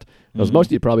hear that. Because most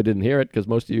of you probably didn't hear it because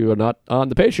most of you are not on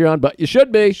the Patreon, but you should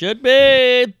be. Should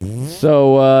be.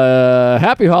 So,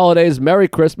 happy holidays. Merry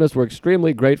Christmas. We're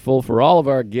extremely grateful for all of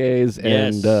our gays.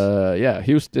 Yes. And,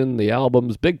 Houston, the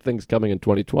albums, big things coming in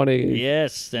 2020.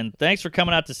 Yes, and thanks for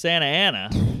coming out to Santa Ana.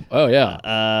 Oh,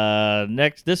 yeah.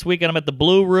 This weekend I'm at the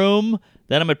Blue Room.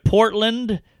 Then I'm at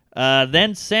Portland.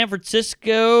 Then San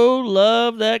Francisco.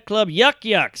 Love that club. Yuck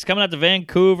Yucks coming out to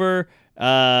Vancouver.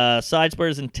 Side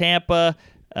Splitters in Tampa.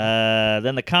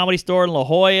 Then the Comedy Store in La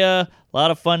Jolla. A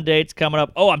lot of fun dates coming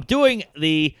up. Oh, I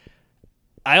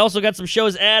also got some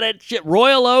shows added.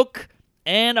 Royal Oak.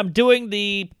 And I'm doing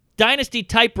the Dynasty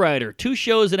Typewriter. 2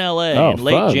 shows in L.A. in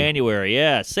late fun. January.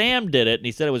 Yeah, Sam did it, and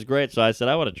he said it was great, so I said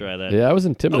I want to try that. Yeah, I was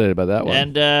intimidated by that one.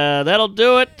 And that'll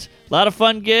do it. A lot of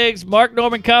fun gigs.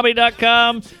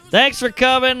 MarkNormanComedy.com. Thanks for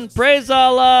coming. Praise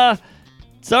Allah.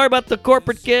 Sorry about the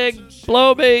corporate gig.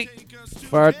 Blow me.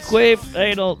 Farts. Queef.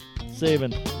 Anal.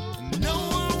 Semen.